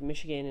with, like,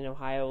 Michigan and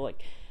Ohio,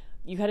 like,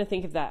 you kind of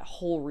think of that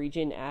whole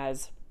region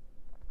as,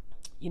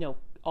 you know,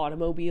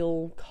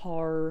 automobile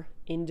car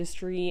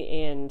industry.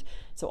 And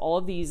so all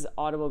of these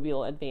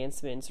automobile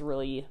advancements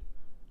really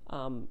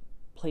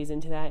plays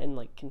into that and,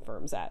 like,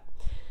 confirms that.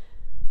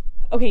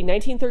 Okay,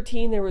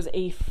 1913, there was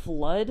a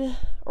flood,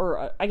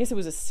 or I guess it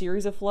was a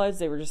series of floods.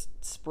 They were just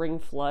spring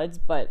floods,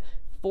 but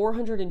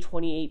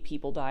 428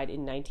 people died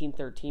in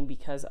 1913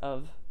 because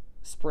of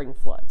spring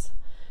floods,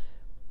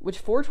 which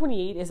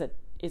 428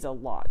 is a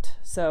lot.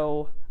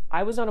 So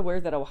I was not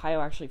aware that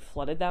Ohio actually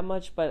flooded that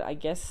much, but I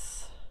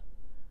guess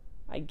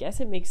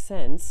it makes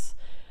sense.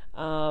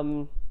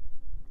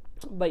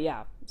 But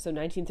yeah, so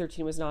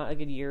 1913 was not a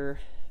good year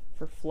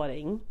for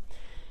flooding.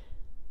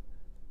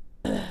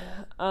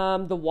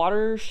 The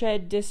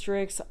watershed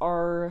districts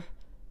are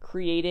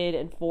created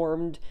and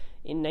formed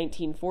in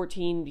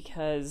 1914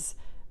 because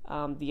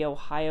the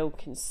Ohio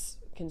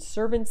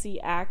Conservancy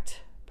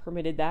Act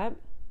permitted that.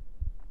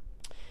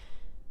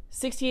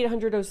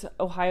 6,800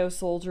 Ohio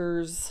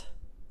soldiers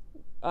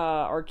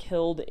are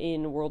killed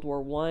in World War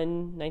I.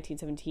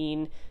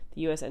 1917,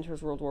 the U.S.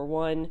 enters World War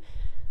I.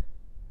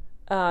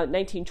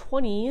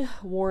 1920,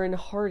 Warren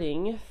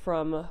Harding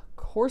from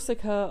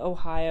Corsica,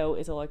 Ohio,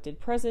 is elected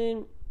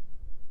president.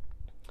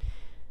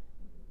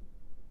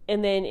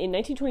 And then in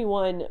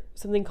 1921,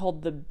 something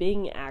called the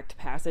Byng Act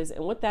passes.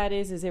 And what that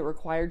is it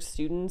required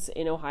students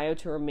in Ohio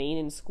to remain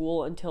in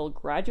school until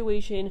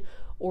graduation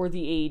or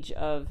the age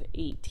of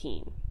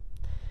 18.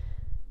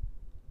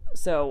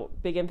 So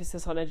big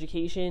emphasis on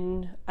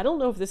education. I don't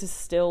know if this is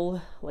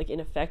still, like, in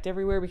effect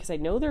everywhere, because I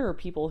know there are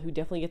people who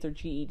definitely get their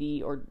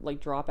GED or, like,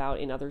 drop out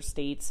in other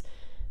states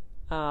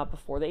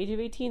before the age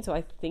of 18. So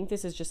I think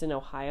this is just an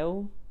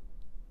Ohio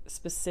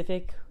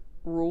specific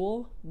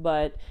rule,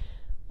 but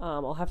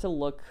I'll have to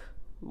look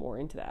more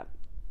into that.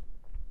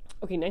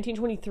 Okay,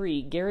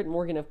 1923, Garrett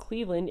Morgan of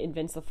Cleveland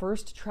invents the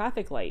first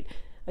traffic light.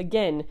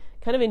 Again,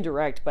 kind of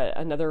indirect, but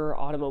another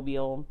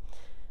automobile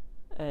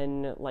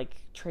and,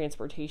 like,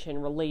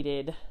 transportation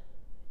related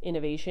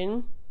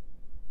innovation.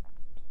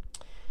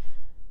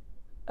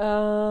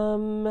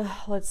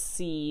 Let's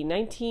see,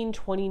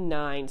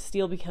 1929,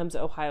 steel becomes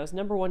Ohio's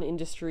 #1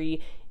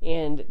 industry,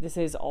 and this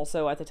is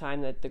also at the time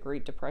that the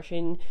Great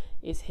Depression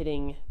is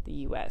hitting the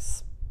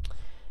U.S.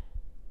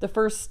 The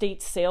first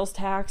state sales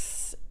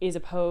tax is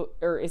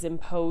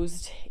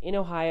imposed in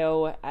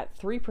Ohio at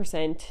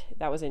 3%.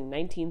 That was in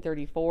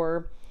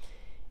 1934.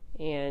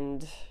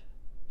 And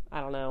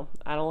I don't know.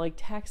 I don't like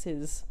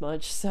taxes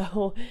much,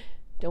 so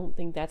don't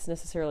think that's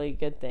necessarily a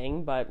good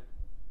thing, but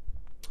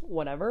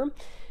whatever.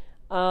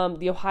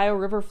 The Ohio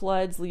River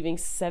floods, leaving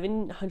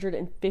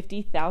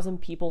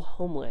 750,000 people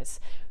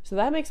homeless. So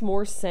that makes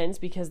more sense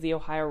because the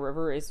Ohio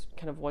River is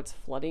kind of what's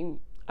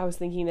flooding. I was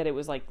thinking that it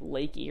was like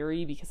Lake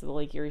Erie because of the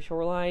Lake Erie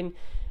shoreline.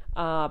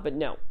 But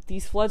no,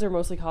 these floods are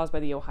mostly caused by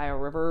the Ohio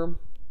River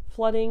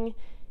flooding.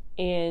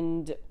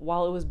 And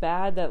while it was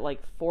bad that,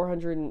 like,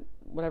 400,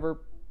 whatever,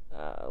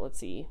 let's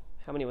see,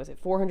 how many was it?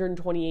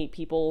 428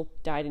 people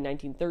died in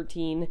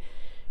 1913.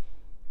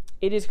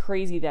 It is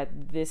crazy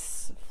that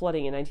this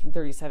flooding in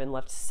 1937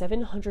 left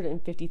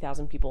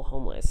 750,000 people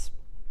homeless.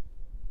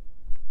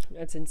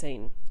 That's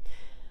insane.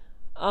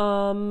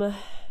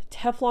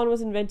 Teflon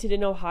was invented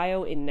in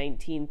Ohio in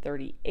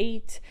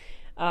 1938.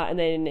 And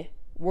then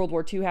World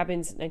War II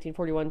happens,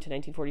 1941 to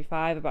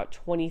 1945. About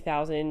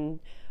 20,000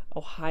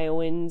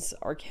 Ohioans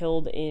are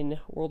killed in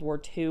World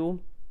War II.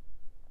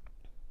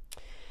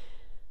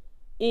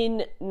 In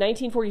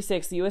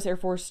 1946, the U.S. Air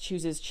Force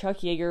chooses Chuck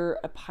Yeager,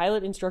 a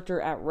pilot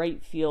instructor at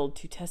Wright Field,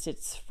 to test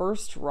its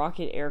first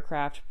rocket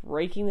aircraft,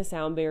 breaking the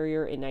sound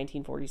barrier in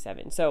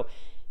 1947. So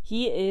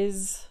he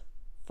is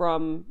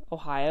from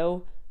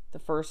Ohio, the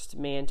first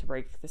man to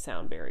break the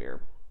sound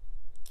barrier.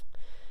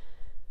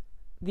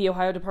 The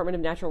Ohio Department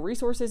of Natural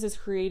Resources is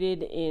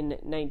created in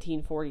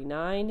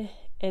 1949,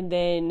 and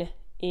then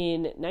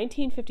in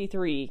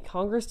 1953,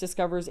 Congress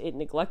discovers it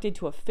neglected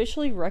to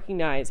officially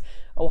recognize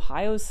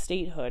Ohio's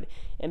statehood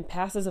and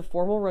passes a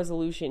formal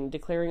resolution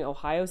declaring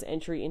Ohio's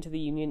entry into the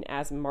Union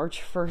as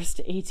March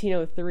 1st,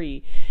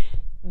 1803.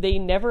 They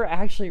never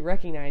actually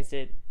recognized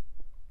it.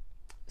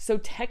 So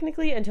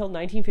technically, until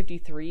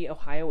 1953,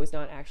 Ohio was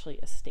not actually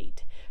a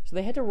state. So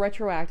they had to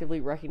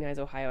retroactively recognize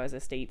Ohio as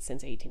a state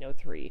since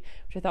 1803,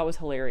 which I thought was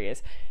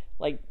hilarious.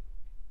 Like,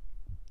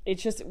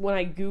 it's just, when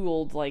I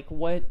Googled, like,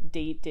 what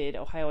date did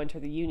Ohio enter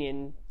the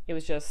Union, it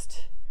was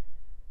just,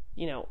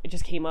 you know, it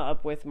just came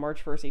up with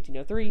March 1st,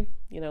 1803,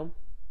 you know,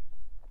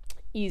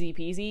 easy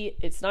peasy.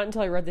 It's not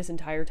until I read this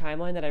entire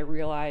timeline that I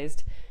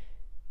realized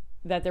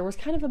that there was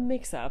kind of a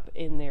mix-up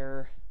in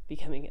their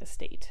becoming a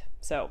state.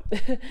 So,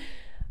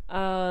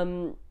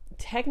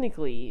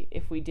 technically,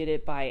 if we did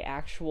it by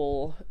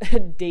actual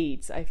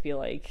dates, I feel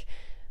like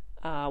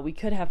we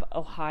could have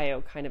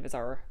Ohio kind of as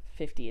our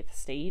 50th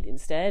state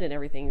instead, and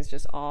everything's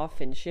just off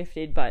and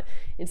shifted, but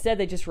instead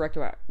they just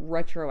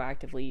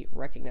retroactively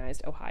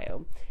recognized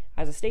Ohio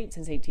as a state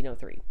since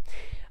 1803.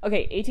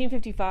 Okay,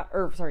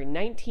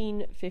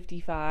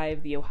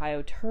 1955, the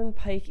Ohio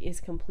Turnpike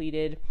is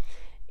completed.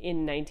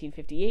 In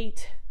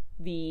 1958,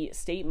 the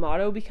state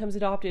motto becomes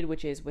adopted,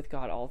 which is, "With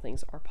God, all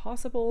things are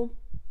possible."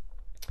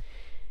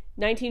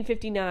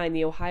 1959,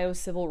 the Ohio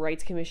Civil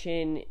Rights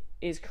Commission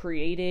is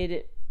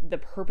created. The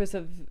purpose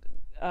of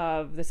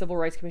the Civil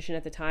Rights Commission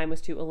at the time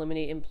was to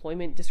eliminate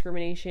employment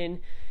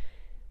discrimination.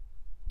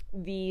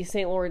 The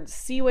St. Lawrence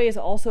Seaway is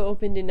also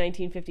opened in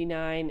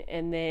 1959,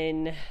 and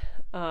then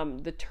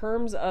the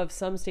terms of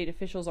some state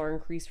officials are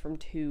increased from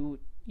 2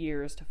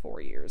 years to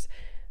 4 years.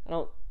 I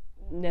don't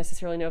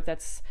necessarily know if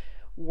that's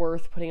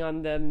worth putting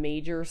on the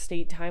major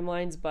state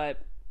timelines,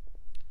 but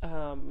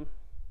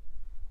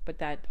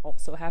that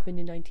also happened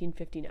in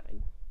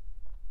 1959.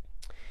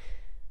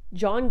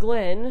 John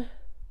Glenn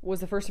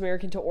was the first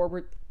American to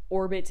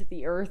orbit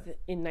the Earth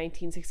in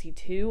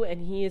 1962,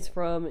 and he is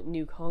from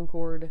New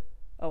Concord,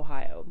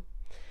 Ohio.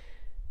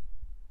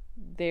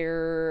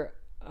 The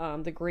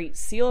Great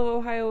Seal of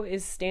Ohio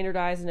is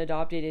standardized and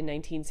adopted in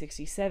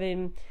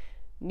 1967.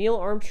 Neil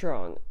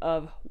Armstrong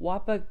of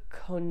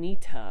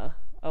Wapakoneta,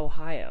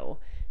 Ohio,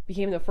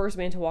 became the first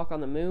man to walk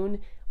on the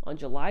moon on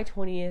July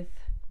 20th,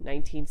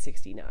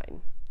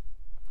 1969.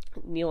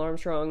 Neil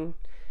Armstrong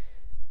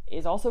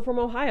is also from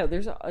Ohio.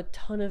 There's a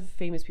ton of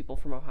famous people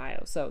from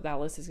Ohio, so that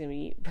list is going to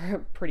be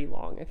pretty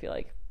long, I feel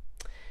like.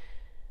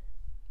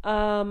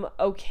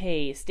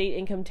 Okay, state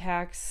income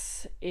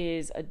tax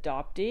is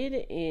adopted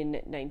in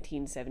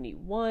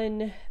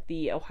 1971.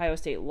 The Ohio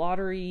State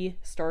Lottery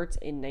starts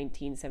in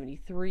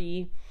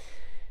 1973.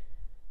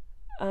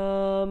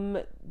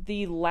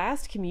 The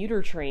last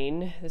commuter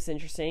train, this is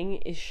interesting,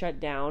 is shut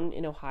down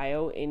in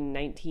Ohio in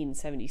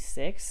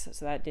 1976.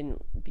 So that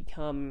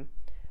became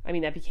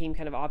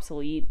kind of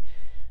obsolete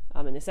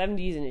in the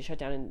 70s, and it shut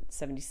down in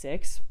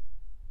 76.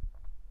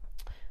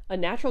 A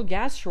natural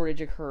gas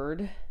shortage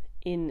occurred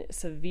in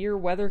severe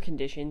weather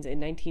conditions in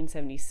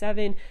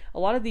 1977. A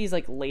lot of these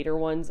later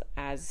ones,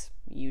 as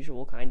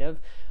usual, kind of,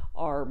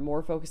 are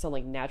more focused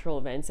on natural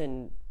events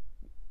and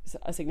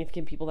a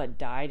significant people that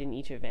died in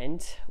each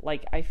event.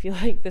 I feel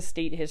like the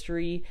state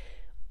history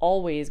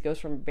always goes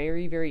from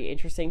very, very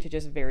interesting to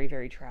just very,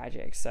 very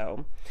tragic.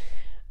 So,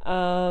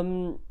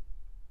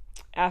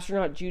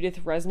 astronaut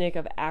Judith Resnick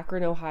of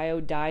Akron,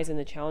 Ohio, dies in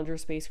the Challenger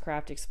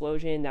spacecraft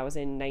explosion. That was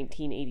in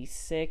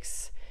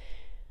 1986.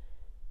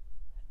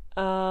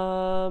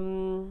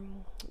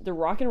 The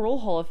Rock and Roll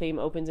Hall of Fame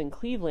opens in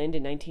Cleveland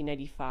in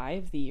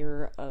 1995, the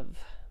year of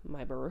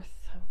my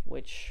birth,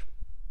 which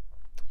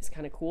is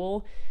kind of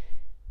cool.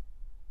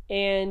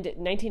 And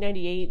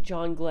 1998,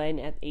 John Glenn,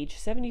 at age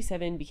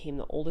 77, became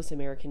the oldest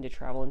American to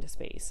travel into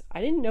space.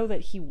 I didn't know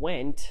that he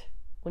went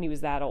when he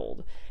was that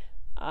old.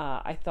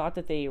 I thought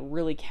that they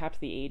really capped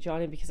the age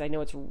on it because I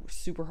know it's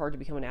super hard to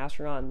become an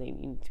astronaut and they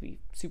need to be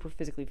super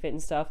physically fit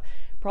and stuff.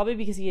 Probably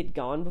because he had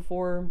gone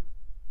before.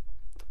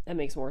 That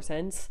makes more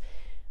sense,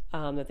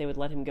 that they would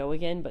let him go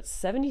again. But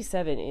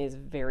 77 is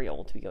very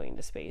old to be going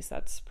into space.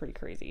 That's pretty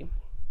crazy.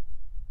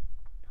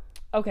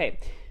 Okay.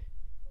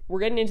 We're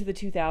getting into the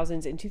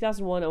 2000s. In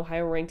 2001,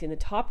 Ohio ranked in the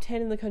top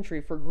 10 in the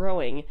country for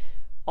growing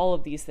all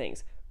of these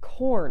things: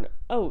 corn,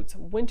 oats,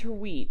 winter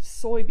wheat,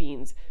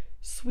 soybeans,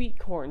 sweet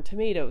corn,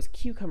 tomatoes,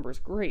 cucumbers,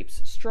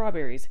 grapes,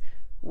 strawberries,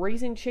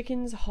 raising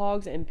chickens,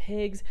 hogs, and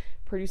pigs,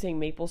 producing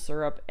maple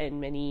syrup, and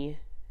many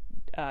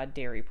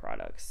dairy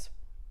products.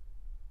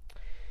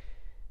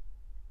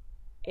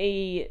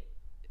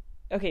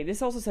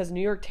 This also says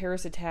New York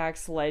terrorist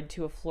attacks led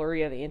to a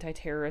flurry of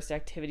anti-terrorist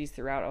activities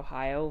throughout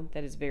Ohio.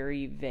 That is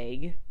very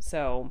vague.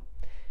 So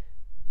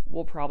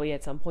we'll probably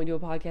at some point do a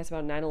podcast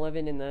about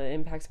 9/11 and the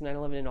impacts of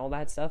 9/11 and all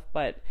that stuff.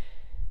 But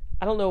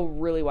I don't know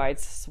really why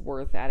it's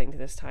worth adding to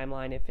this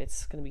timeline if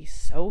it's going to be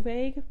so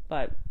vague.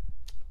 But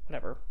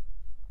whatever.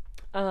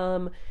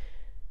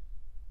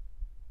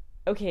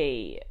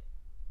 Okay.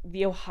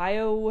 The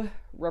Ohio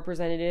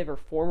representative, or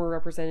former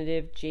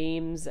representative,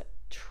 James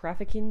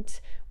Traficant,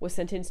 was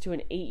sentenced to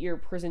an 8-year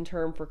prison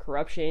term for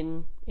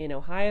corruption in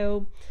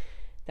Ohio.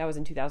 That was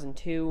in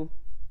 2002.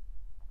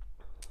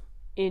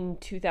 In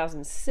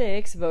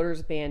 2006,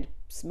 voters banned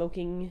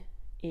smoking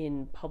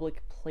in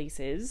public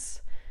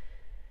places.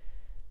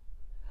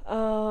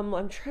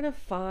 I'm trying to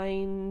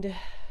find...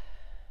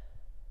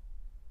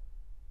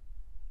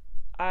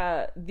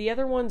 the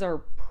other ones are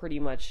pretty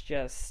much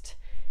just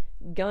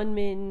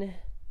gunmen,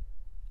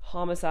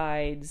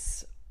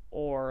 homicides,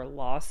 or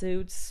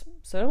lawsuits,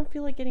 so I don't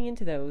feel like getting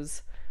into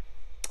those.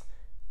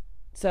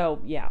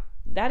 So yeah,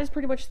 that is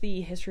pretty much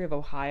the history of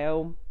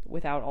Ohio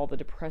without all the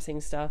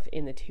depressing stuff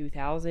in the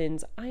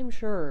 2000s. I'm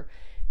sure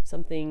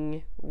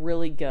something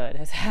really good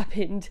has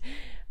happened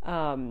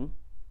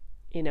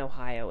in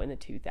Ohio in the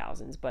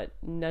 2000s, but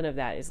none of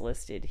that is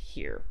listed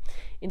here.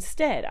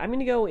 Instead, I'm going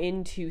to go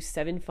into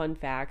 7 fun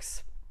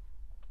facts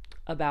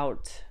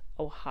about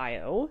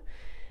Ohio.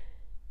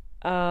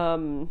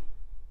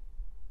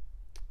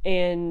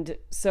 And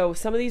so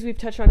some of these we've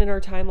touched on in our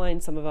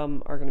timeline, some of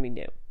them are going to be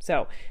new.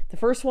 So the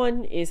first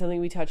one is something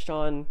we touched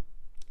on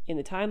in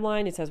the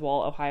timeline, it says,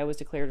 well, Ohio was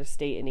declared a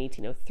state in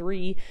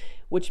 1803,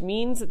 which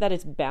means that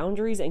its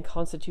boundaries and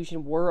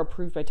constitution were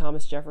approved by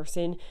Thomas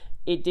Jefferson.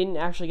 It didn't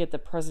actually get the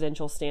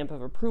presidential stamp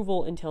of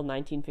approval until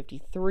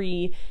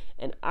 1953,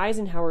 and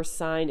Eisenhower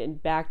signed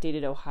and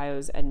backdated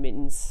Ohio's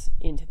admittance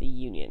into the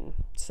Union.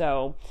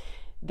 So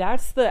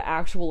that's the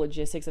actual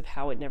logistics of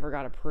how it never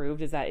got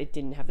approved, is that it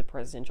didn't have the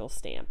presidential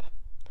stamp.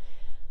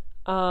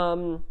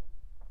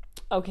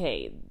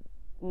 Okay,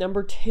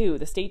 number 2,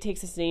 the state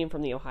takes its name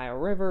from the Ohio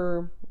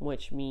River,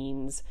 which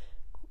means,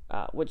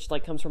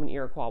 comes from an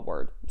Iroquois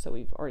word. So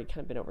we've already kind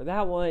of been over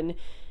that one.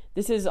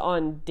 This is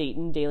on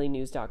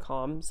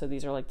DaytonDailyNews.com. So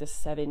these are like the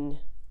 7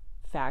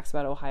 facts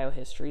about Ohio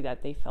history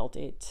that they felt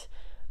it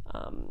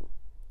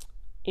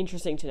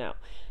interesting to know.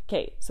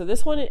 Okay, so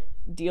this one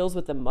deals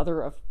with the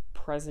mother of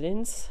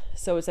presidents.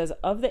 So it says,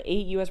 of the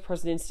 8 U.S.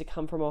 presidents to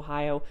come from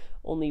Ohio,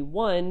 only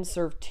 1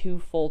 served 2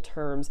 full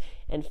terms,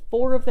 and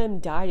 4 of them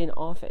died in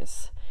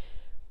office.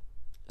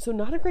 So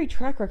not a great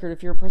track record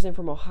if you're a president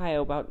from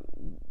Ohio about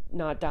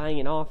not dying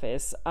in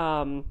office.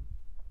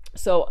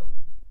 So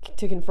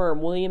to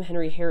confirm, William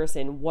Henry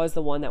Harrison was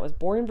the one that was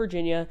born in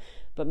Virginia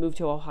but moved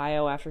to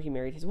Ohio after he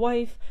married his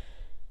wife.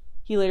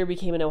 He later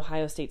became an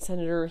Ohio state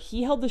senator.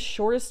 He held the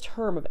shortest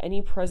term of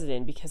any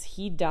president because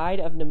he died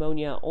of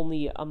pneumonia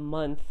only a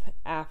month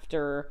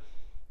after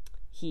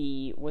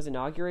he was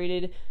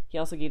inaugurated. He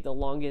also gave the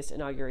longest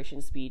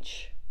inauguration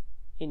speech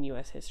in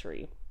U.S.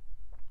 history.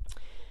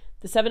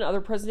 The 7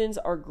 other presidents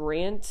are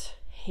Grant,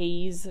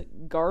 Hayes,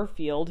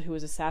 Garfield, who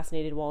was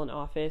assassinated while in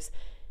office,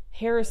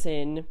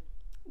 Harrison,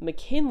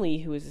 McKinley,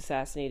 who was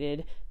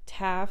assassinated,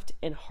 Taft,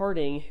 and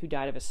Harding, who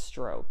died of a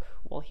stroke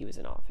while he was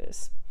in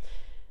office.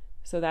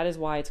 So that is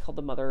why it's called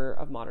the mother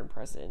of modern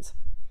presidents.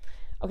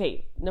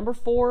 Okay, number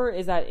 4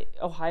 is that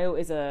Ohio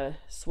is a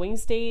swing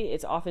state.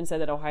 It's often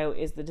said that Ohio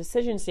is the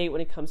decision state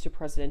when it comes to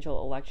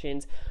presidential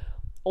elections.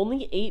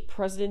 Only 8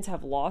 presidents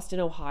have lost in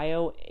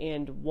Ohio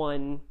and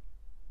won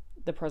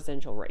the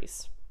presidential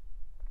race.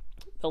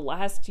 The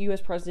last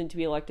U.S. president to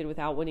be elected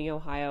without winning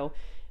Ohio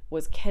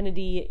was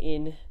Kennedy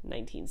in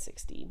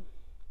 1960.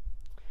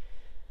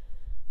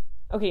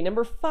 Okay,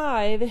 number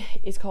 5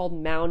 is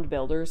called mound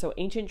builders. So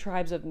ancient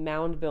tribes of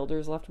mound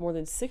builders left more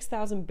than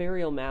 6,000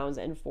 burial mounds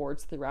and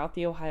forts throughout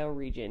the Ohio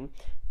region.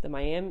 The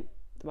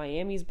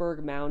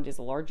Miamisburg Mound is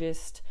the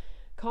largest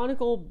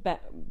conical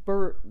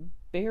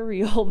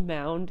burial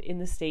mound in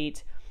the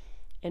state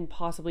and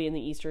possibly in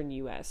the eastern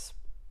U.S.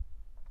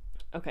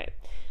 Okay,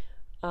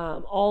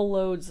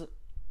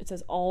 it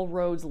says all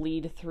roads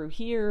lead through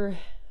here.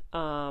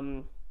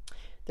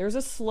 There's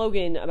a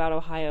slogan about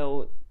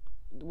Ohio,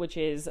 which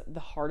is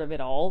the heart of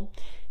it all.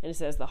 And it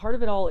says, the heart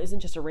of it all isn't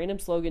just a random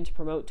slogan to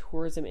promote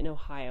tourism in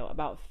Ohio.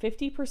 About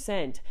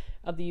 50%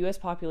 of the U.S.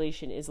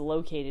 population is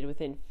located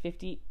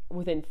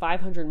within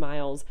 500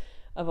 miles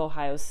of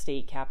Ohio's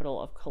state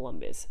capital of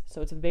Columbus.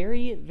 So it's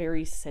very,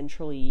 very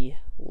centrally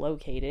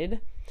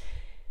located.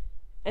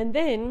 And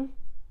then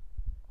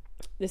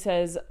this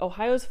says,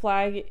 Ohio's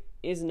flag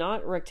is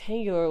not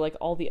rectangular like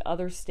all the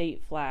other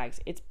state flags.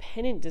 Its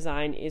pennant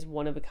design is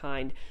one of a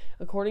kind.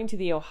 According to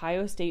the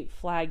Ohio State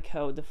Flag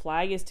Code, the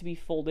flag is to be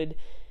folded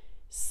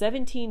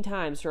 17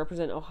 times to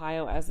represent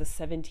Ohio as the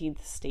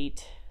 17th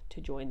state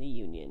to join the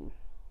Union.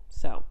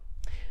 So,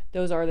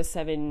 those are the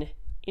 7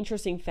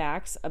 interesting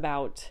facts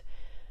about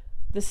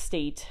the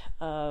state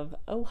of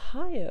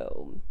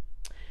Ohio.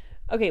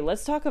 Okay,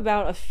 let's talk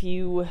about a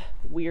few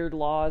weird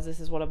laws. This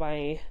is one of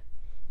my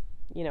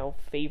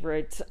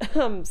favorite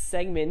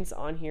segments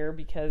on here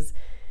because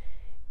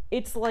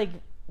it's like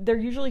they're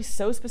usually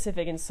so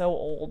specific and so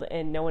old,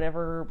 and no one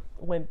ever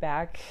went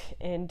back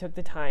and took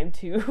the time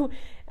to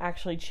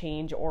actually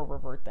change or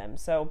revert them.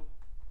 So,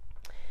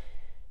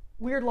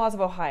 weird laws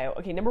of Ohio.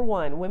 Okay, number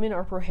 1, women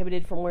are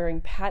prohibited from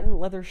wearing patent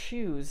leather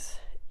shoes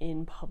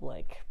in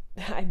public.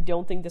 I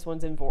don't think this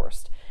one's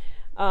enforced.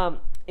 It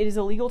is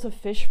illegal to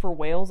fish for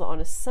whales on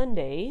a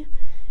Sunday.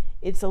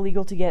 It's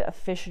illegal to get a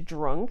fish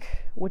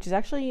drunk, which is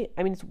actually,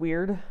 it's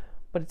weird,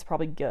 but it's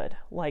probably good.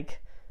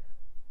 Like,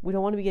 we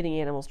don't want to be getting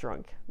animals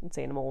drunk. It's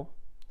animal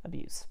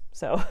abuse.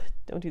 So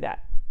don't do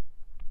that.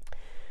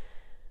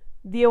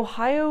 The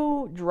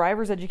Ohio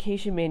Driver's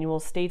Education Manual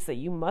states that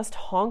you must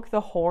honk the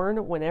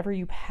horn whenever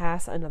you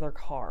pass another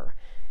car.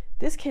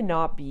 This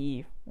cannot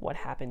be what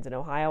happens in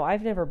Ohio.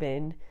 I've never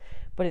been,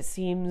 but it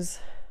seems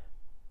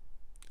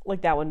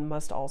like that one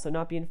must also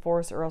not be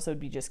enforced, or else it would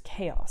be just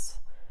chaos.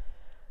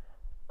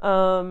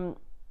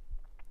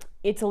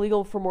 It's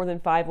illegal for more than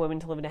 5 women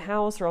to live in a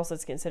house, or else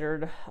it's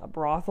considered a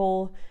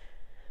brothel.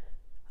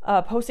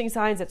 Posting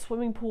signs at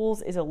swimming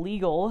pools is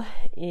illegal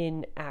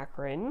in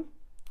Akron.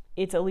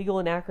 It's illegal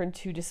in Akron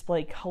to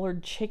display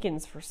colored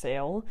chickens for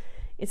sale.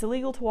 It's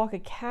illegal to walk a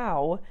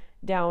cow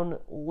down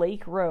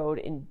Lake Road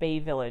in Bay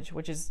Village,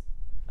 which is,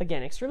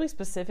 again, extremely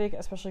specific,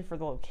 especially for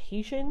the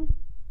location.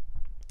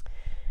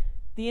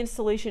 The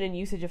installation and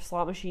usage of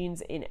slot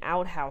machines in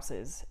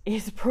outhouses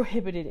is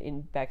prohibited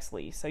in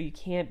Bexley. So you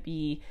can't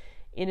be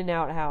in an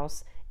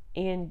outhouse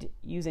and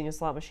using a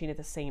slot machine at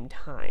the same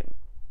time.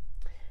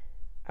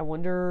 I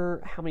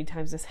wonder how many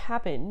times this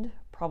happened.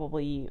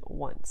 probably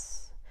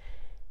once.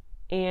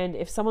 And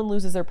if someone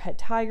loses their pet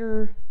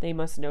tiger, they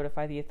must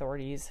notify the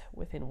authorities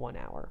within 1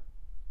 hour.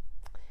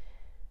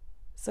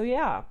 So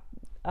yeah,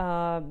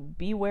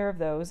 beware of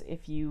those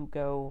if you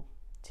go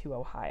to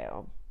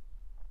Ohio.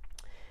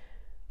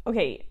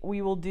 Okay,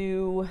 we will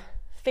do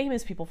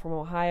famous people from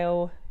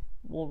Ohio.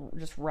 We'll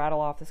just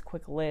rattle off this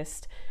quick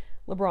list.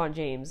 LeBron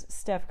James,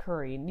 Steph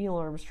Curry, Neil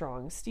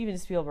Armstrong, Steven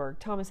Spielberg,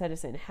 Thomas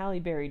Edison, Halle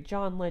Berry,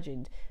 John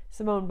Legend,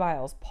 Simone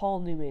Biles,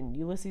 Paul Newman,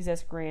 Ulysses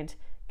S. Grant,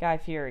 Guy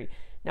Fieri.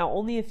 Now,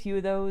 only a few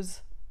of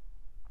those,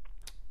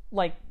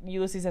 like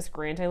Ulysses S.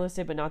 Grant I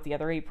listed, but not the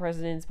other 8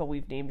 presidents, but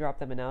we've name dropped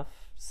them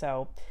enough.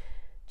 So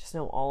just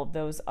know all of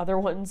those other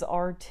ones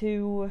are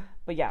too.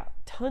 But yeah,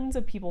 tons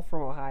of people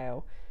from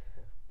Ohio.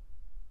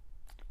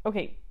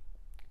 Okay,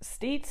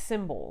 state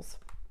symbols.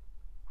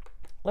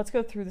 Let's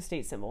go through the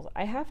state symbols.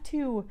 I have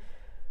to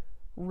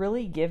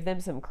really give them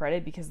some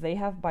credit because they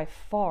have by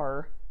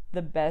far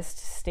the best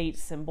state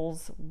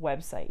symbols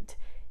website.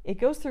 It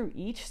goes through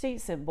each state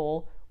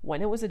symbol,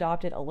 when it was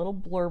adopted, a little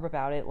blurb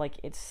about it, like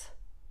it's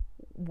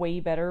way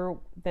better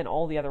than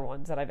all the other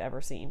ones that I've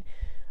ever seen.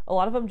 A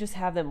lot of them just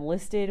have them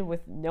listed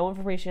with no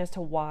information as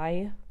to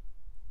why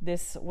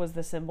this was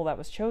the symbol that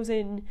was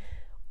chosen,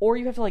 or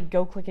you have to like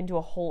go click into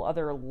a whole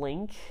other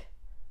link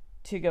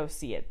to go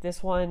see it.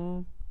 This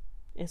one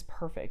is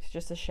perfect.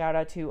 Just a shout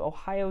out to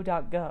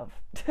ohio.gov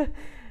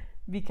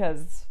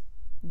because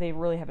they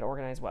really have it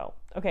organized well.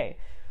 Okay.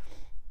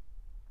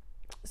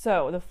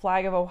 So the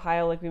flag of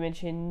Ohio, like we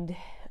mentioned,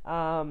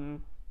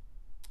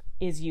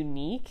 is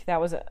unique.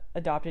 That was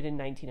adopted in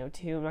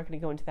 1902. I'm not going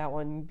to go into that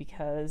one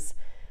because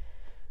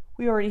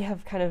we already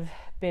have kind of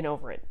been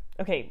over it.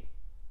 Okay.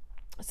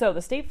 So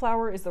the state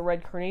flower is the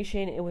red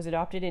carnation. It was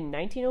adopted in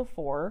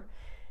 1904.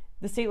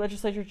 The state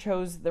legislature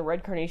chose the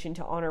red carnation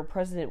to honor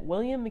President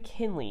William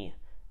McKinley.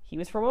 He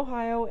was from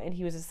Ohio, and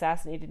he was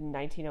assassinated in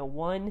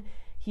 1901.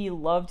 He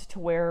loved to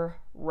wear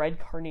red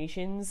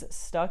carnations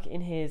stuck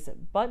in his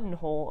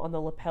buttonhole on the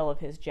lapel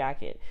of his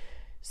jacket.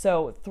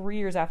 So 3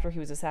 years after he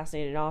was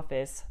assassinated in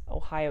office,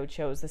 Ohio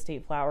chose the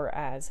state flower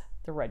as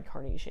the red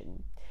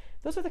carnation.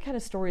 Those are the kind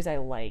of stories I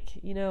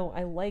like. You know,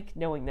 I like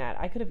knowing that.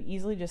 I could have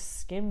easily just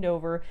skimmed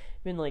over,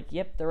 been like,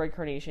 yep, the red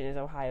carnation is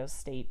Ohio's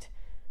state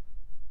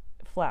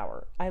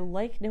flower. I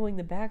like knowing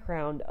the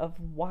background of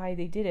why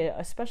they did it,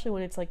 especially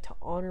when it's like to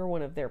honor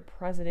one of their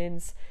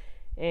presidents,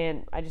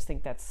 and I just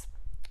think that's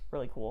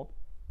really cool.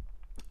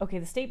 Okay,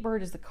 the state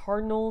bird is the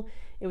cardinal.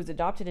 It was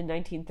adopted in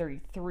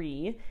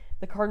 1933.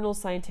 The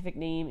cardinal's scientific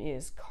name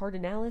is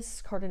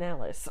Cardinalis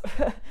cardinalis.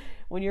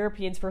 When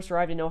Europeans first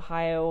arrived in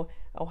Ohio,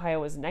 Ohio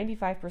was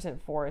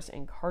 95% forest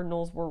and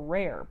cardinals were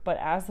rare. But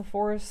as the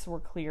forests were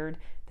cleared,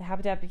 the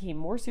habitat became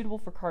more suitable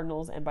for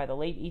cardinals, and by the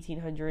late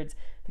 1800s,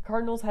 the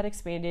cardinals had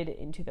expanded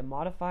into the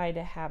modified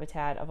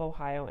habitat of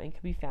Ohio and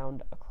could be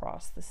found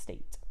across the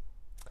state.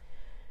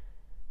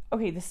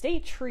 Okay, the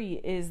state tree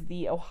is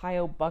the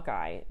Ohio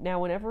Buckeye. Now,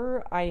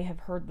 whenever I have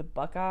heard the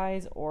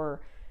Buckeyes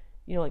or,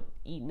 you know, like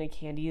eating a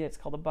candy that's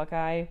called a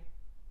Buckeye,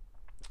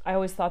 I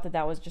always thought that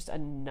that was just a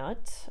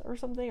nut or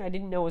something. I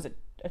didn't know it was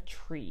a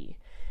tree.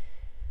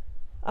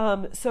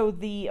 So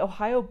the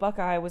Ohio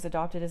Buckeye was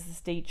adopted as the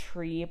state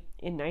tree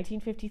in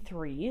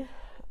 1953.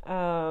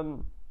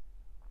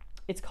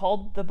 It's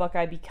called the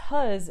Buckeye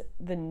because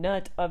the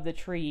nut of the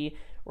tree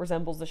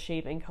resembles the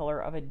shape and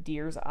color of a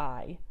deer's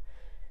eye.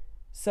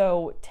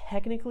 So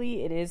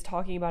technically it is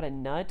talking about a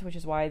nut, which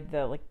is why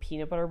the like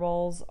peanut butter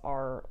balls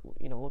are,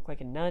 you know, look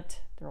like a nut.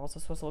 They're also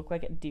supposed to look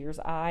like a deer's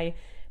eye,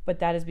 but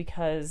that is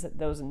because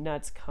those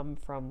nuts come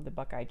from the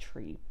Buckeye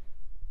tree.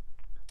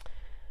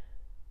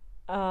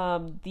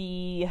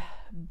 The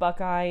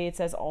Buckeye, it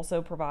says,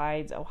 also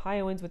provides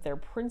Ohioans with their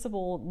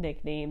principal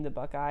nickname, the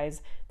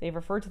Buckeyes. They've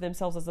referred to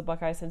themselves as the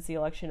Buckeyes since the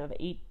election of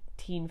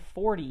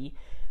 1840,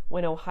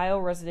 when Ohio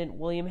resident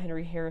William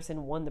Henry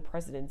Harrison won the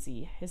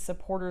presidency. His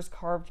supporters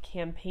carved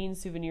campaign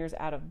souvenirs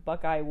out of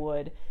Buckeye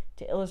wood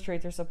to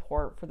illustrate their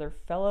support for their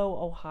fellow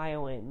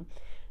Ohioan.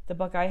 The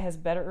Buckeye has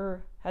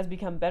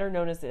become better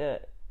known as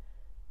the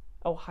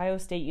Ohio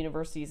State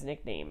University's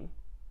nickname.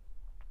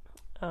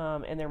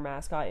 And their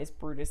mascot is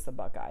Brutus the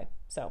Buckeye.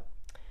 So,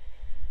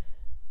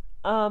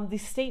 the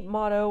state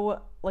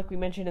motto, like we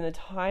mentioned in the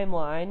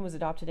timeline, was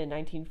adopted in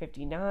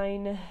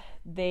 1959.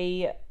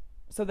 The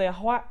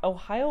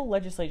Ohio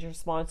legislature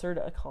sponsored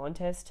a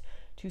contest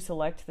to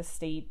select the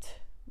state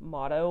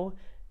motto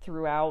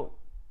throughout,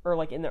 or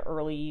like in the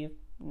early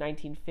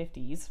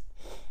 1950s.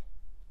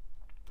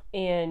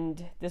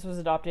 And this was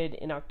adopted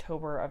in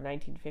October of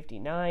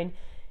 1959.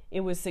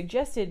 It was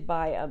suggested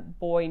by a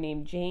boy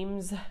named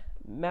James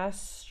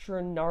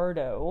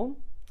Mastronardo,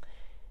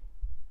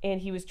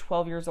 and he was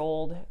 12 years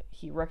old.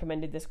 He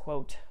recommended this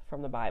quote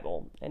from the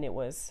Bible, and it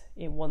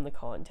won the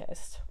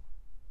contest.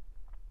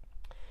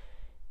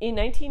 In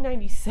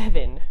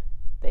 1997,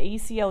 the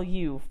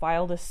ACLU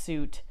filed a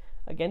suit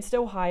against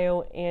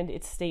Ohio and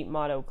its state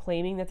motto,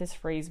 claiming that this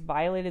phrase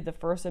violated the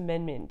First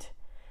Amendment.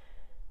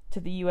 to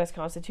the U.S.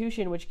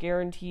 Constitution, which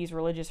guarantees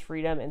religious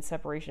freedom and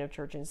separation of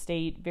church and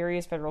state.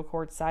 Various federal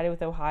courts sided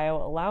with Ohio,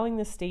 allowing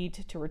the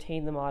state to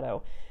retain the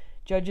motto.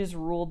 Judges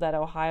ruled that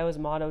Ohio's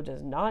motto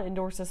does not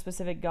endorse a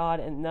specific God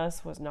and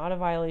thus was not a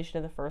violation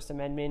of the First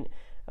Amendment.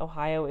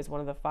 Ohio is one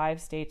of the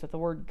 5 states with the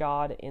word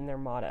God in their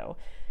motto.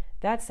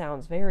 That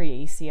sounds very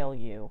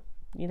ACLU,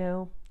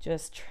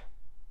 just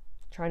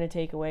trying to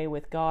take away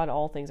with God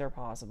all things are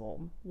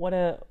possible. What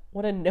a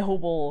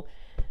noble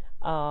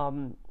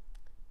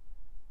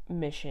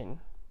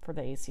mission for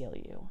the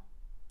ACLU.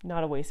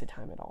 Not a waste of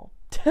time at all.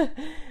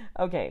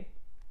 Okay,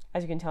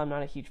 as you can tell, I'm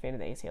not a huge fan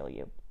of the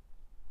ACLU.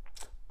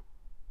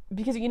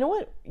 Because you know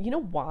what? You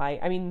know why?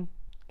 I mean,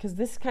 because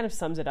this kind of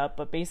sums it up,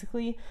 but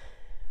basically,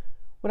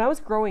 when I was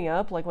growing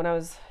up, like when I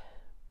was,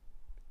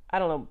 I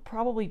don't know,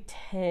 probably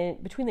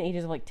between the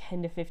ages of like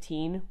 10 to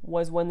 15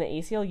 was when the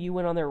ACLU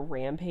went on their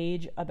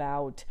rampage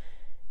about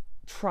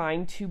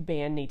trying to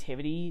ban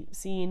nativity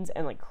scenes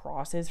and like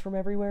crosses from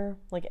everywhere.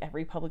 Like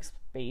every public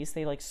space,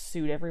 they like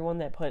sued everyone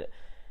that put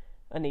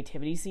a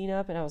nativity scene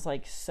up. And I was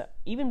like,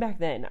 even back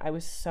then, I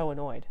was so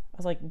annoyed. I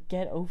was like,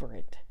 get over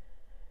it.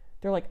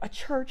 They're like, a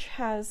church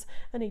has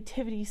a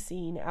nativity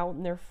scene out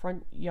in their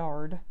front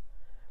yard.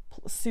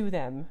 Sue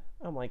them.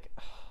 I'm like,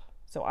 ugh.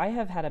 So I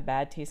have had a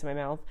bad taste in my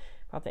mouth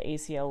about the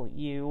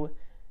ACLU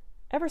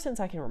ever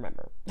since I can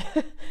remember.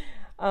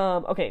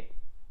 Okay.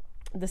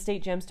 The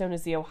state gemstone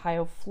is the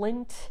Ohio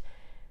flint.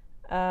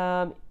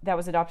 That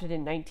was adopted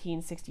in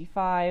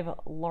 1965.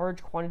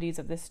 Large quantities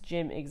of this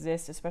gem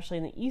exist, especially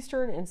in the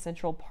eastern and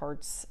central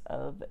parts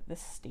of the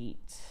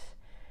state.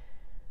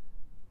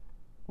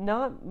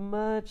 Not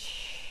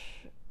much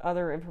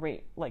other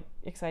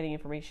exciting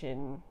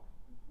information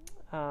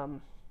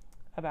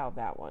about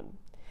that one.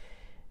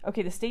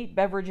 Okay, the state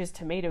beverage is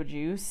tomato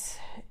juice.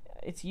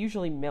 It's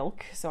usually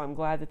milk, so I'm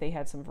glad that they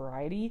had some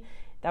variety.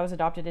 That was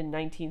adopted in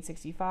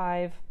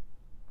 1965.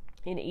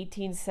 In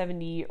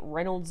 1870,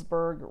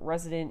 Reynoldsburg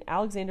resident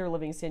Alexander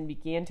Livingston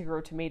began to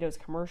grow tomatoes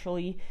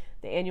commercially.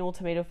 The annual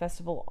Tomato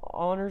Festival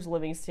honors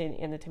Livingston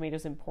and the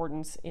tomatoes'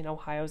 importance in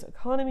Ohio's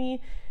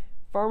economy.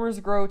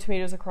 Farmers grow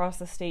tomatoes across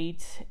the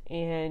state,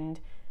 and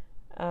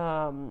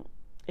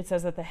it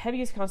says that the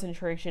heaviest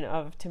concentration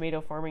of tomato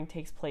farming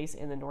takes place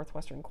in the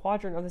northwestern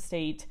quadrant of the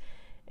state,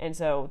 and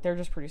so they're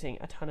just producing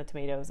a ton of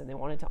tomatoes, and they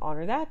wanted to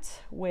honor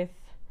that with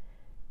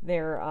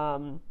their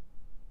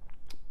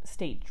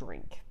state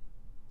drink.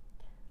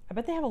 I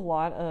bet they have a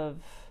lot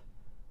of,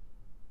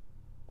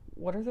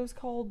 what are those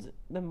called?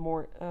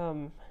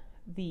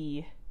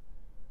 The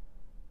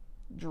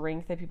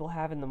drink that people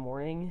have in the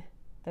morning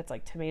that's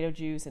like tomato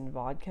juice and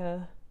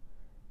vodka.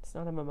 It's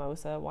not a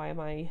mimosa. Why am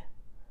I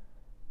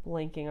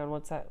blanking on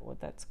what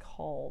that's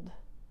called?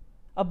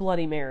 A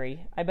Bloody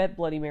Mary. I bet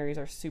Bloody Marys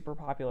are super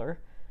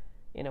popular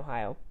in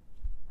Ohio.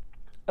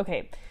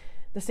 Okay,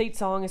 the state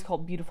song is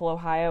called Beautiful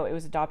Ohio. It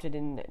was adopted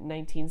in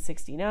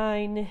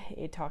 1969.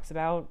 It talks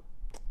about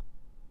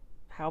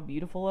how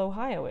beautiful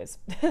Ohio is.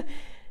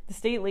 The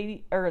state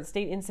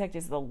insect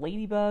is the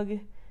ladybug.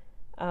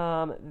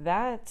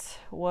 That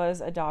was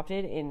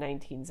adopted in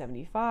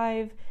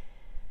 1975.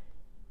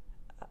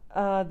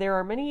 There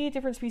are many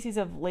different species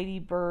of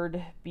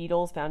ladybird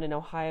beetles found in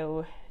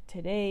Ohio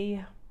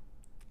today.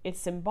 It's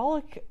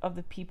symbolic of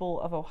the people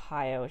of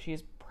Ohio. She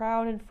is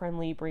proud and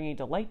friendly, bringing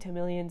delight to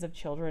millions of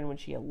children when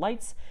she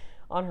alights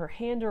on her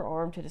hand or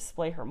arm to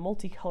display her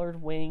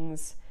multicolored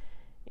wings.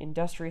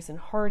 Industrious and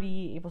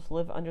hardy, able to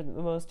live under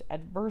the most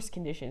adverse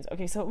conditions.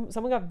 Okay, so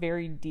someone got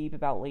very deep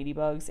about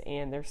ladybugs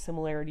and their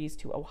similarities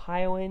to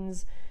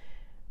Ohioans.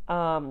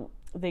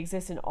 They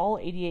exist in all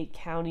 88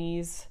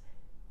 counties.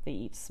 They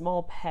eat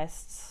small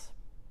pests,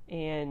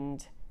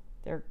 and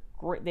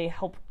they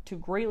help to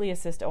greatly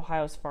assist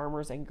Ohio's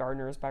farmers and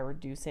gardeners by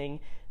reducing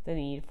the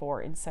need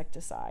for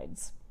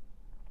insecticides.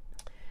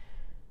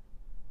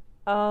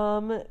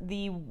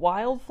 The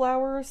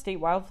state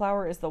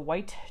wildflower is the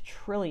white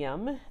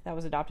trillium. That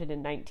was adopted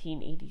in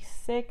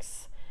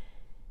 1986.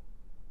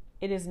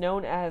 It is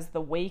known as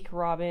the wake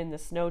robin, the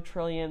snow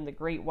trillium, the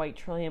great white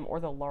trillium, or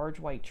the large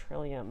white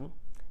trillium.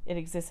 It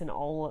exists in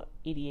all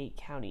 88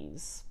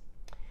 counties.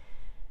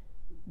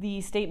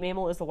 The state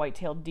mammal is the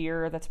white-tailed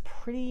deer. That's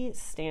pretty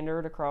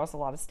standard across a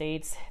lot of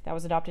states. That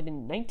was adopted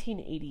in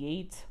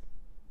 1988.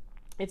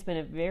 It's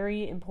been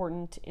very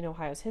important in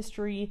Ohio's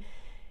history.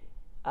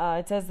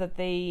 It says that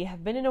they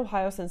have been in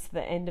Ohio since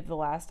the end of the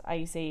last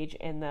ice age,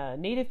 and the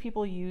native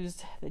people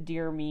used the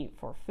deer meat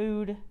for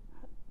food,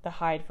 the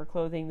hide for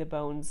clothing, the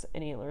bones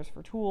and antlers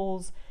for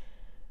tools.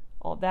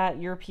 All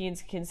that.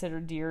 Europeans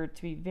considered deer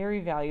to be very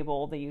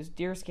valuable. They used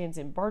deer skins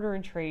in barter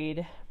and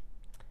trade.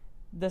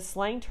 The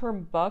slang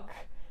term buck,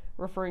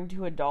 referring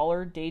to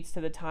 $1, dates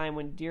to the time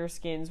when deer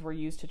skins were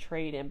used to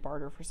trade and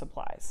barter for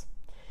supplies.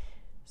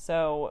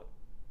 So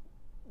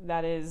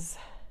that is,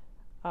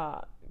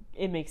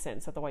 it makes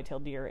sense that the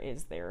white-tailed deer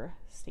is their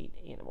state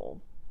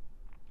animal.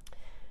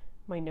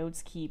 My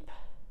notes keep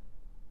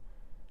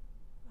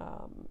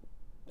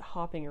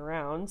hopping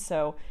around.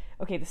 So,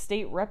 okay, the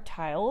state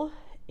reptile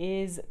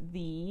is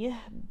the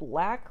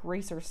black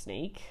racer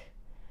snake.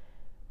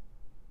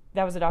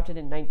 That was adopted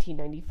in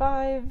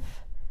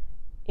 1995,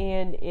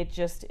 and it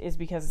just is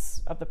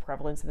because of the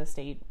prevalence in the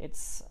state. It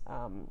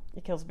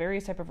kills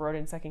various types of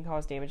rodents that can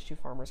cause damage to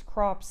farmers'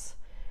 crops.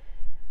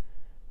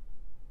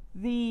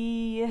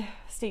 The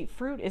state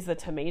fruit is the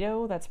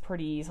tomato. That's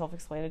pretty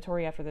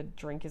self-explanatory. After the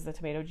drink is the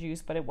tomato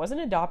juice, but it wasn't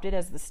adopted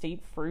as the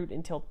state fruit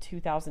until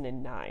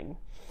 2009.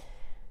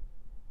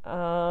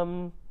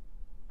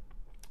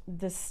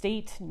 The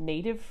state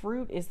native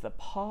fruit is the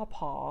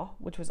pawpaw,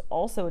 which was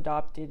also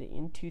adopted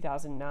in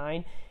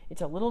 2009.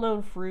 It's a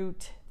little-known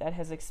fruit that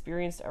has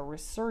experienced a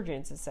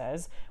resurgence, it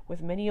says,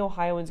 with many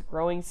Ohioans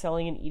growing,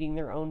 selling, and eating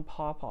their own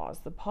pawpaws.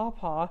 The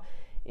pawpaw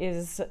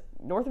is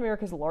North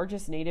America's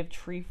largest native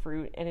tree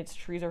fruit, and its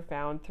trees are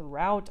found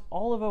throughout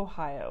all of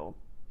Ohio.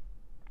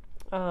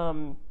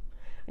 I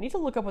need to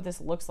look up what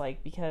this looks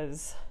like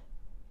because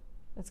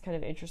that's kind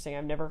of interesting.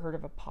 I've never heard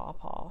of a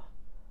pawpaw.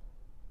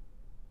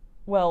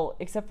 Well,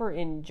 except for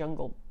in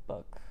Jungle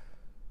Book.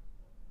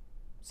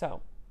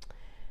 So,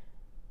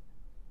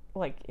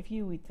 like, if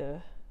you eat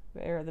the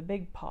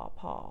big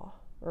pawpaw,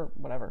 or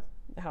whatever,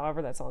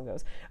 however that song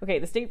goes. Okay,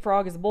 the state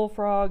frog is the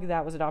bullfrog.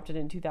 That was adopted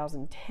in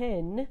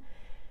 2010.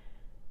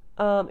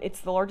 It's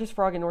the largest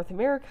frog in North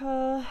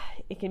America.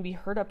 It can be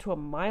heard up to a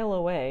mile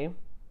away.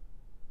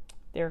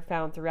 They're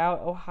found throughout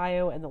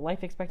Ohio, and the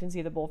life expectancy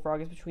of the bullfrog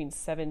is between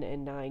 7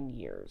 and 9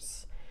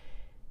 years.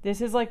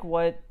 This is like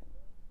what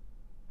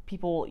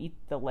people will eat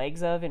the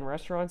legs of in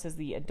restaurants, is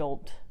the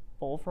adult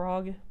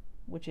bullfrog,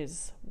 which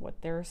is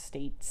what their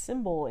state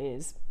symbol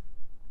is.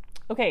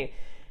 Okay,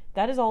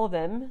 that is all of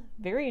them.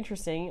 Very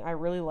interesting. I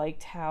really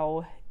liked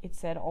how it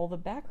said all the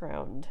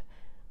background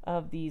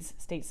of these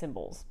state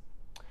symbols.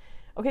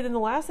 Okay, then the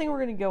last thing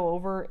we're going to go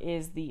over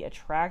is the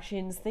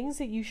attractions, things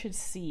that you should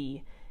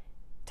see,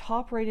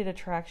 top-rated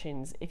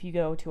attractions if you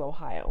go to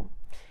Ohio.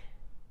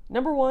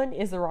 Number 1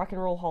 is the Rock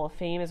and Roll Hall of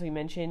Fame, as we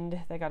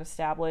mentioned, that got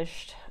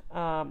established.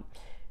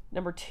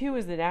 Number 2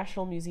 is the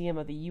National Museum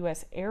of the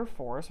U.S. Air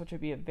Force, which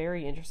would be a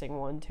very interesting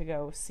one to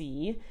go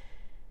see.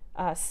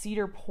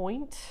 Cedar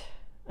Point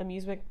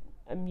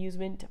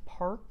Amusement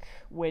Park,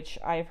 which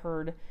I've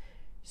heard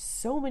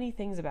so many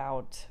things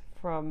about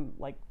from,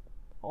 like,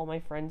 all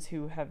my friends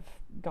who have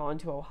gone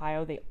to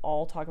Ohio. They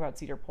all talk about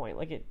Cedar Point.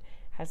 Like, it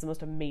has the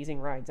most amazing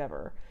rides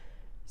ever.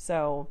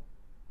 So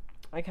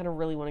I kind of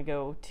really want to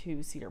go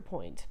to Cedar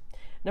Point.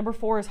 Number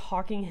 4 is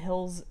Hocking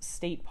Hills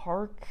State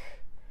Park,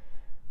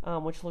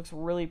 which looks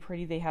really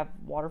pretty. They have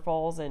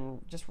waterfalls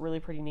and just really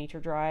pretty nature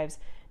drives.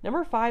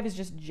 Number 5 is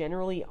just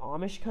generally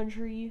Amish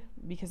country,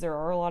 because there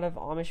are a lot of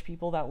Amish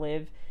people that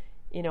live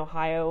in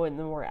Ohio in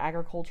the more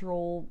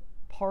agricultural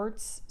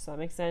parts, so that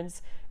makes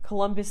sense.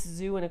 Columbus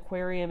Zoo and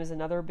Aquarium is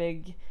another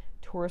big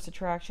tourist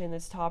attraction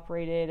that's top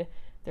rated.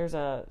 There's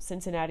a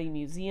Cincinnati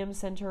Museum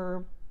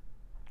Center,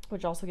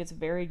 which also gets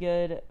very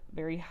good,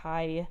 very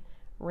high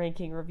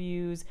ranking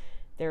reviews.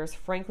 There's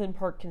Franklin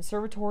Park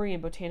Conservatory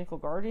and Botanical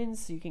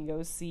Gardens, so you can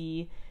go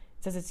see.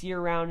 It says it's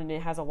year-round, and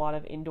it has a lot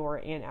of indoor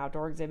and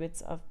outdoor exhibits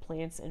of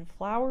plants and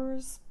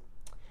flowers.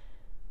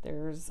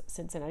 There's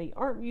Cincinnati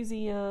Art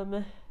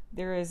Museum.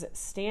 There is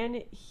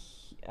Stan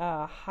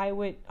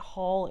Hiawatt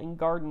Hall and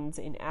Gardens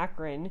in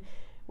Akron,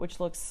 which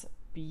looks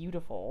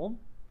beautiful.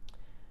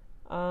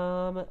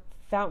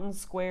 Fountain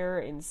Square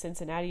in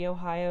Cincinnati,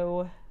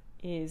 Ohio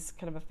is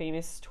kind of a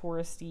famous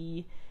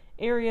touristy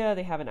area.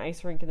 They have an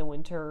ice rink in the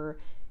winter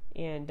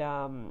and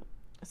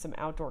some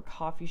outdoor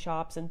coffee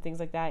shops and things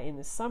like that in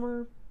the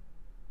summer.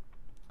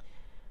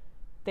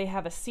 They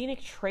have a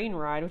scenic train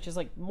ride, which is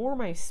like more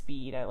my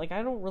speed. I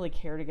don't really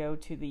care to go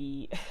to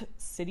the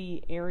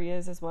city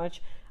areas as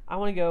much. I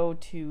want to go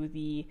to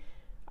the,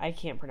 I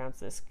can't pronounce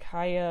this,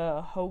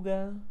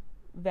 Cuyahoga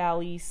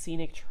Valley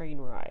Scenic Train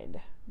Ride.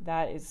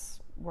 That is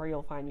where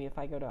you'll find me if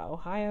I go to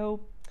Ohio.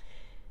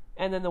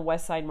 And then the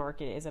West Side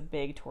Market is a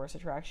big tourist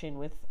attraction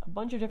with a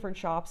bunch of different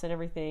shops and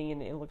everything,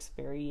 and it looks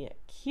very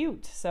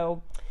cute.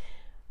 So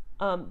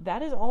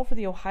that is all for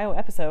the Ohio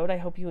episode. I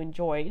hope you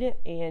enjoyed,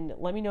 and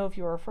let me know if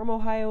you are from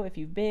Ohio, if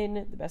you've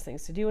been, the best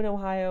things to do in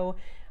Ohio.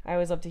 I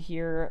always love to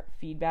hear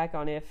feedback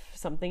on if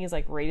something is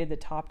like rated the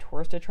top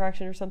tourist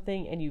attraction or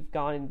something, and you've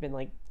gone and been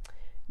like,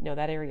 no,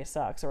 that area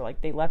sucks, or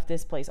like they left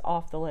this place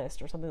off the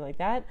list or something like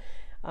that.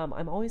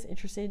 I'm always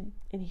interested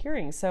in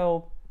hearing.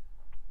 So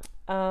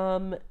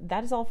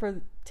that is all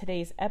for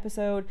today's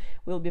episode.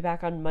 We'll be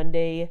back on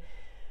Monday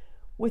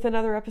with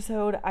another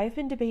episode. I've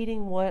been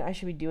debating what I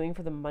should be doing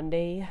for the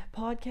Monday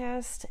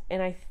podcast,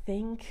 and I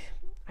think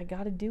I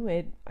gotta do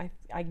it.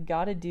 I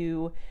gotta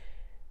do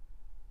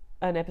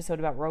an episode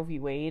about Roe v.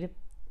 Wade.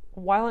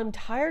 While I'm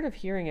tired of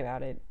hearing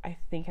about it, I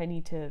think I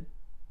need to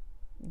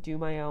do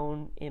my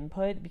own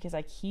input, because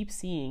I keep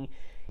seeing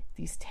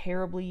these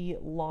terribly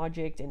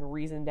logicked and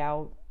reasoned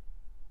out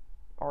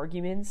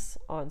arguments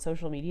on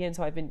social media, and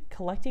so I've been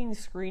collecting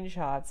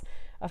screenshots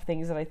of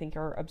things that I think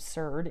are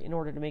absurd in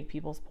order to make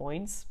people's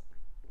points.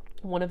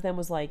 One of them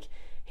was like,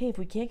 hey, if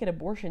we can't get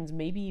abortions,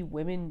 maybe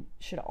women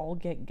should all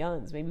get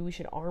guns. Maybe we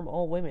should arm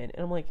all women.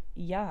 And I'm like,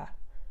 yeah,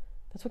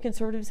 that's what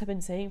conservatives have been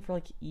saying for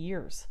like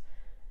years.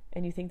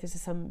 And you think this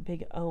is some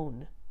big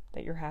own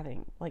that you're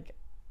having. Like,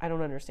 I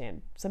don't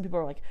understand. Some people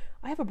are like,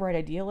 I have a bright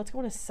idea. Let's go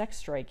on a sex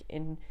strike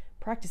and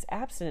practice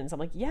abstinence. I'm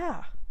like,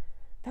 yeah,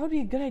 that would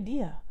be a good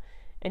idea.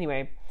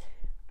 Anyway,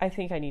 I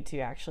think I need to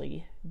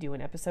actually do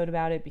an episode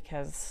about it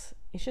because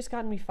it's just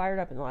gotten me fired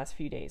up in the last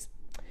few days.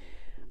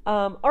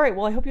 All right,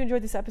 well, I hope you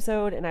enjoyed this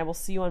episode, and I will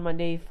see you on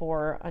Monday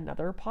for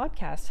another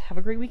podcast. Have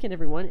a great weekend,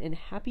 everyone, and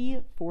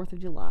happy 4th of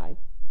July.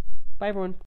 Bye, everyone.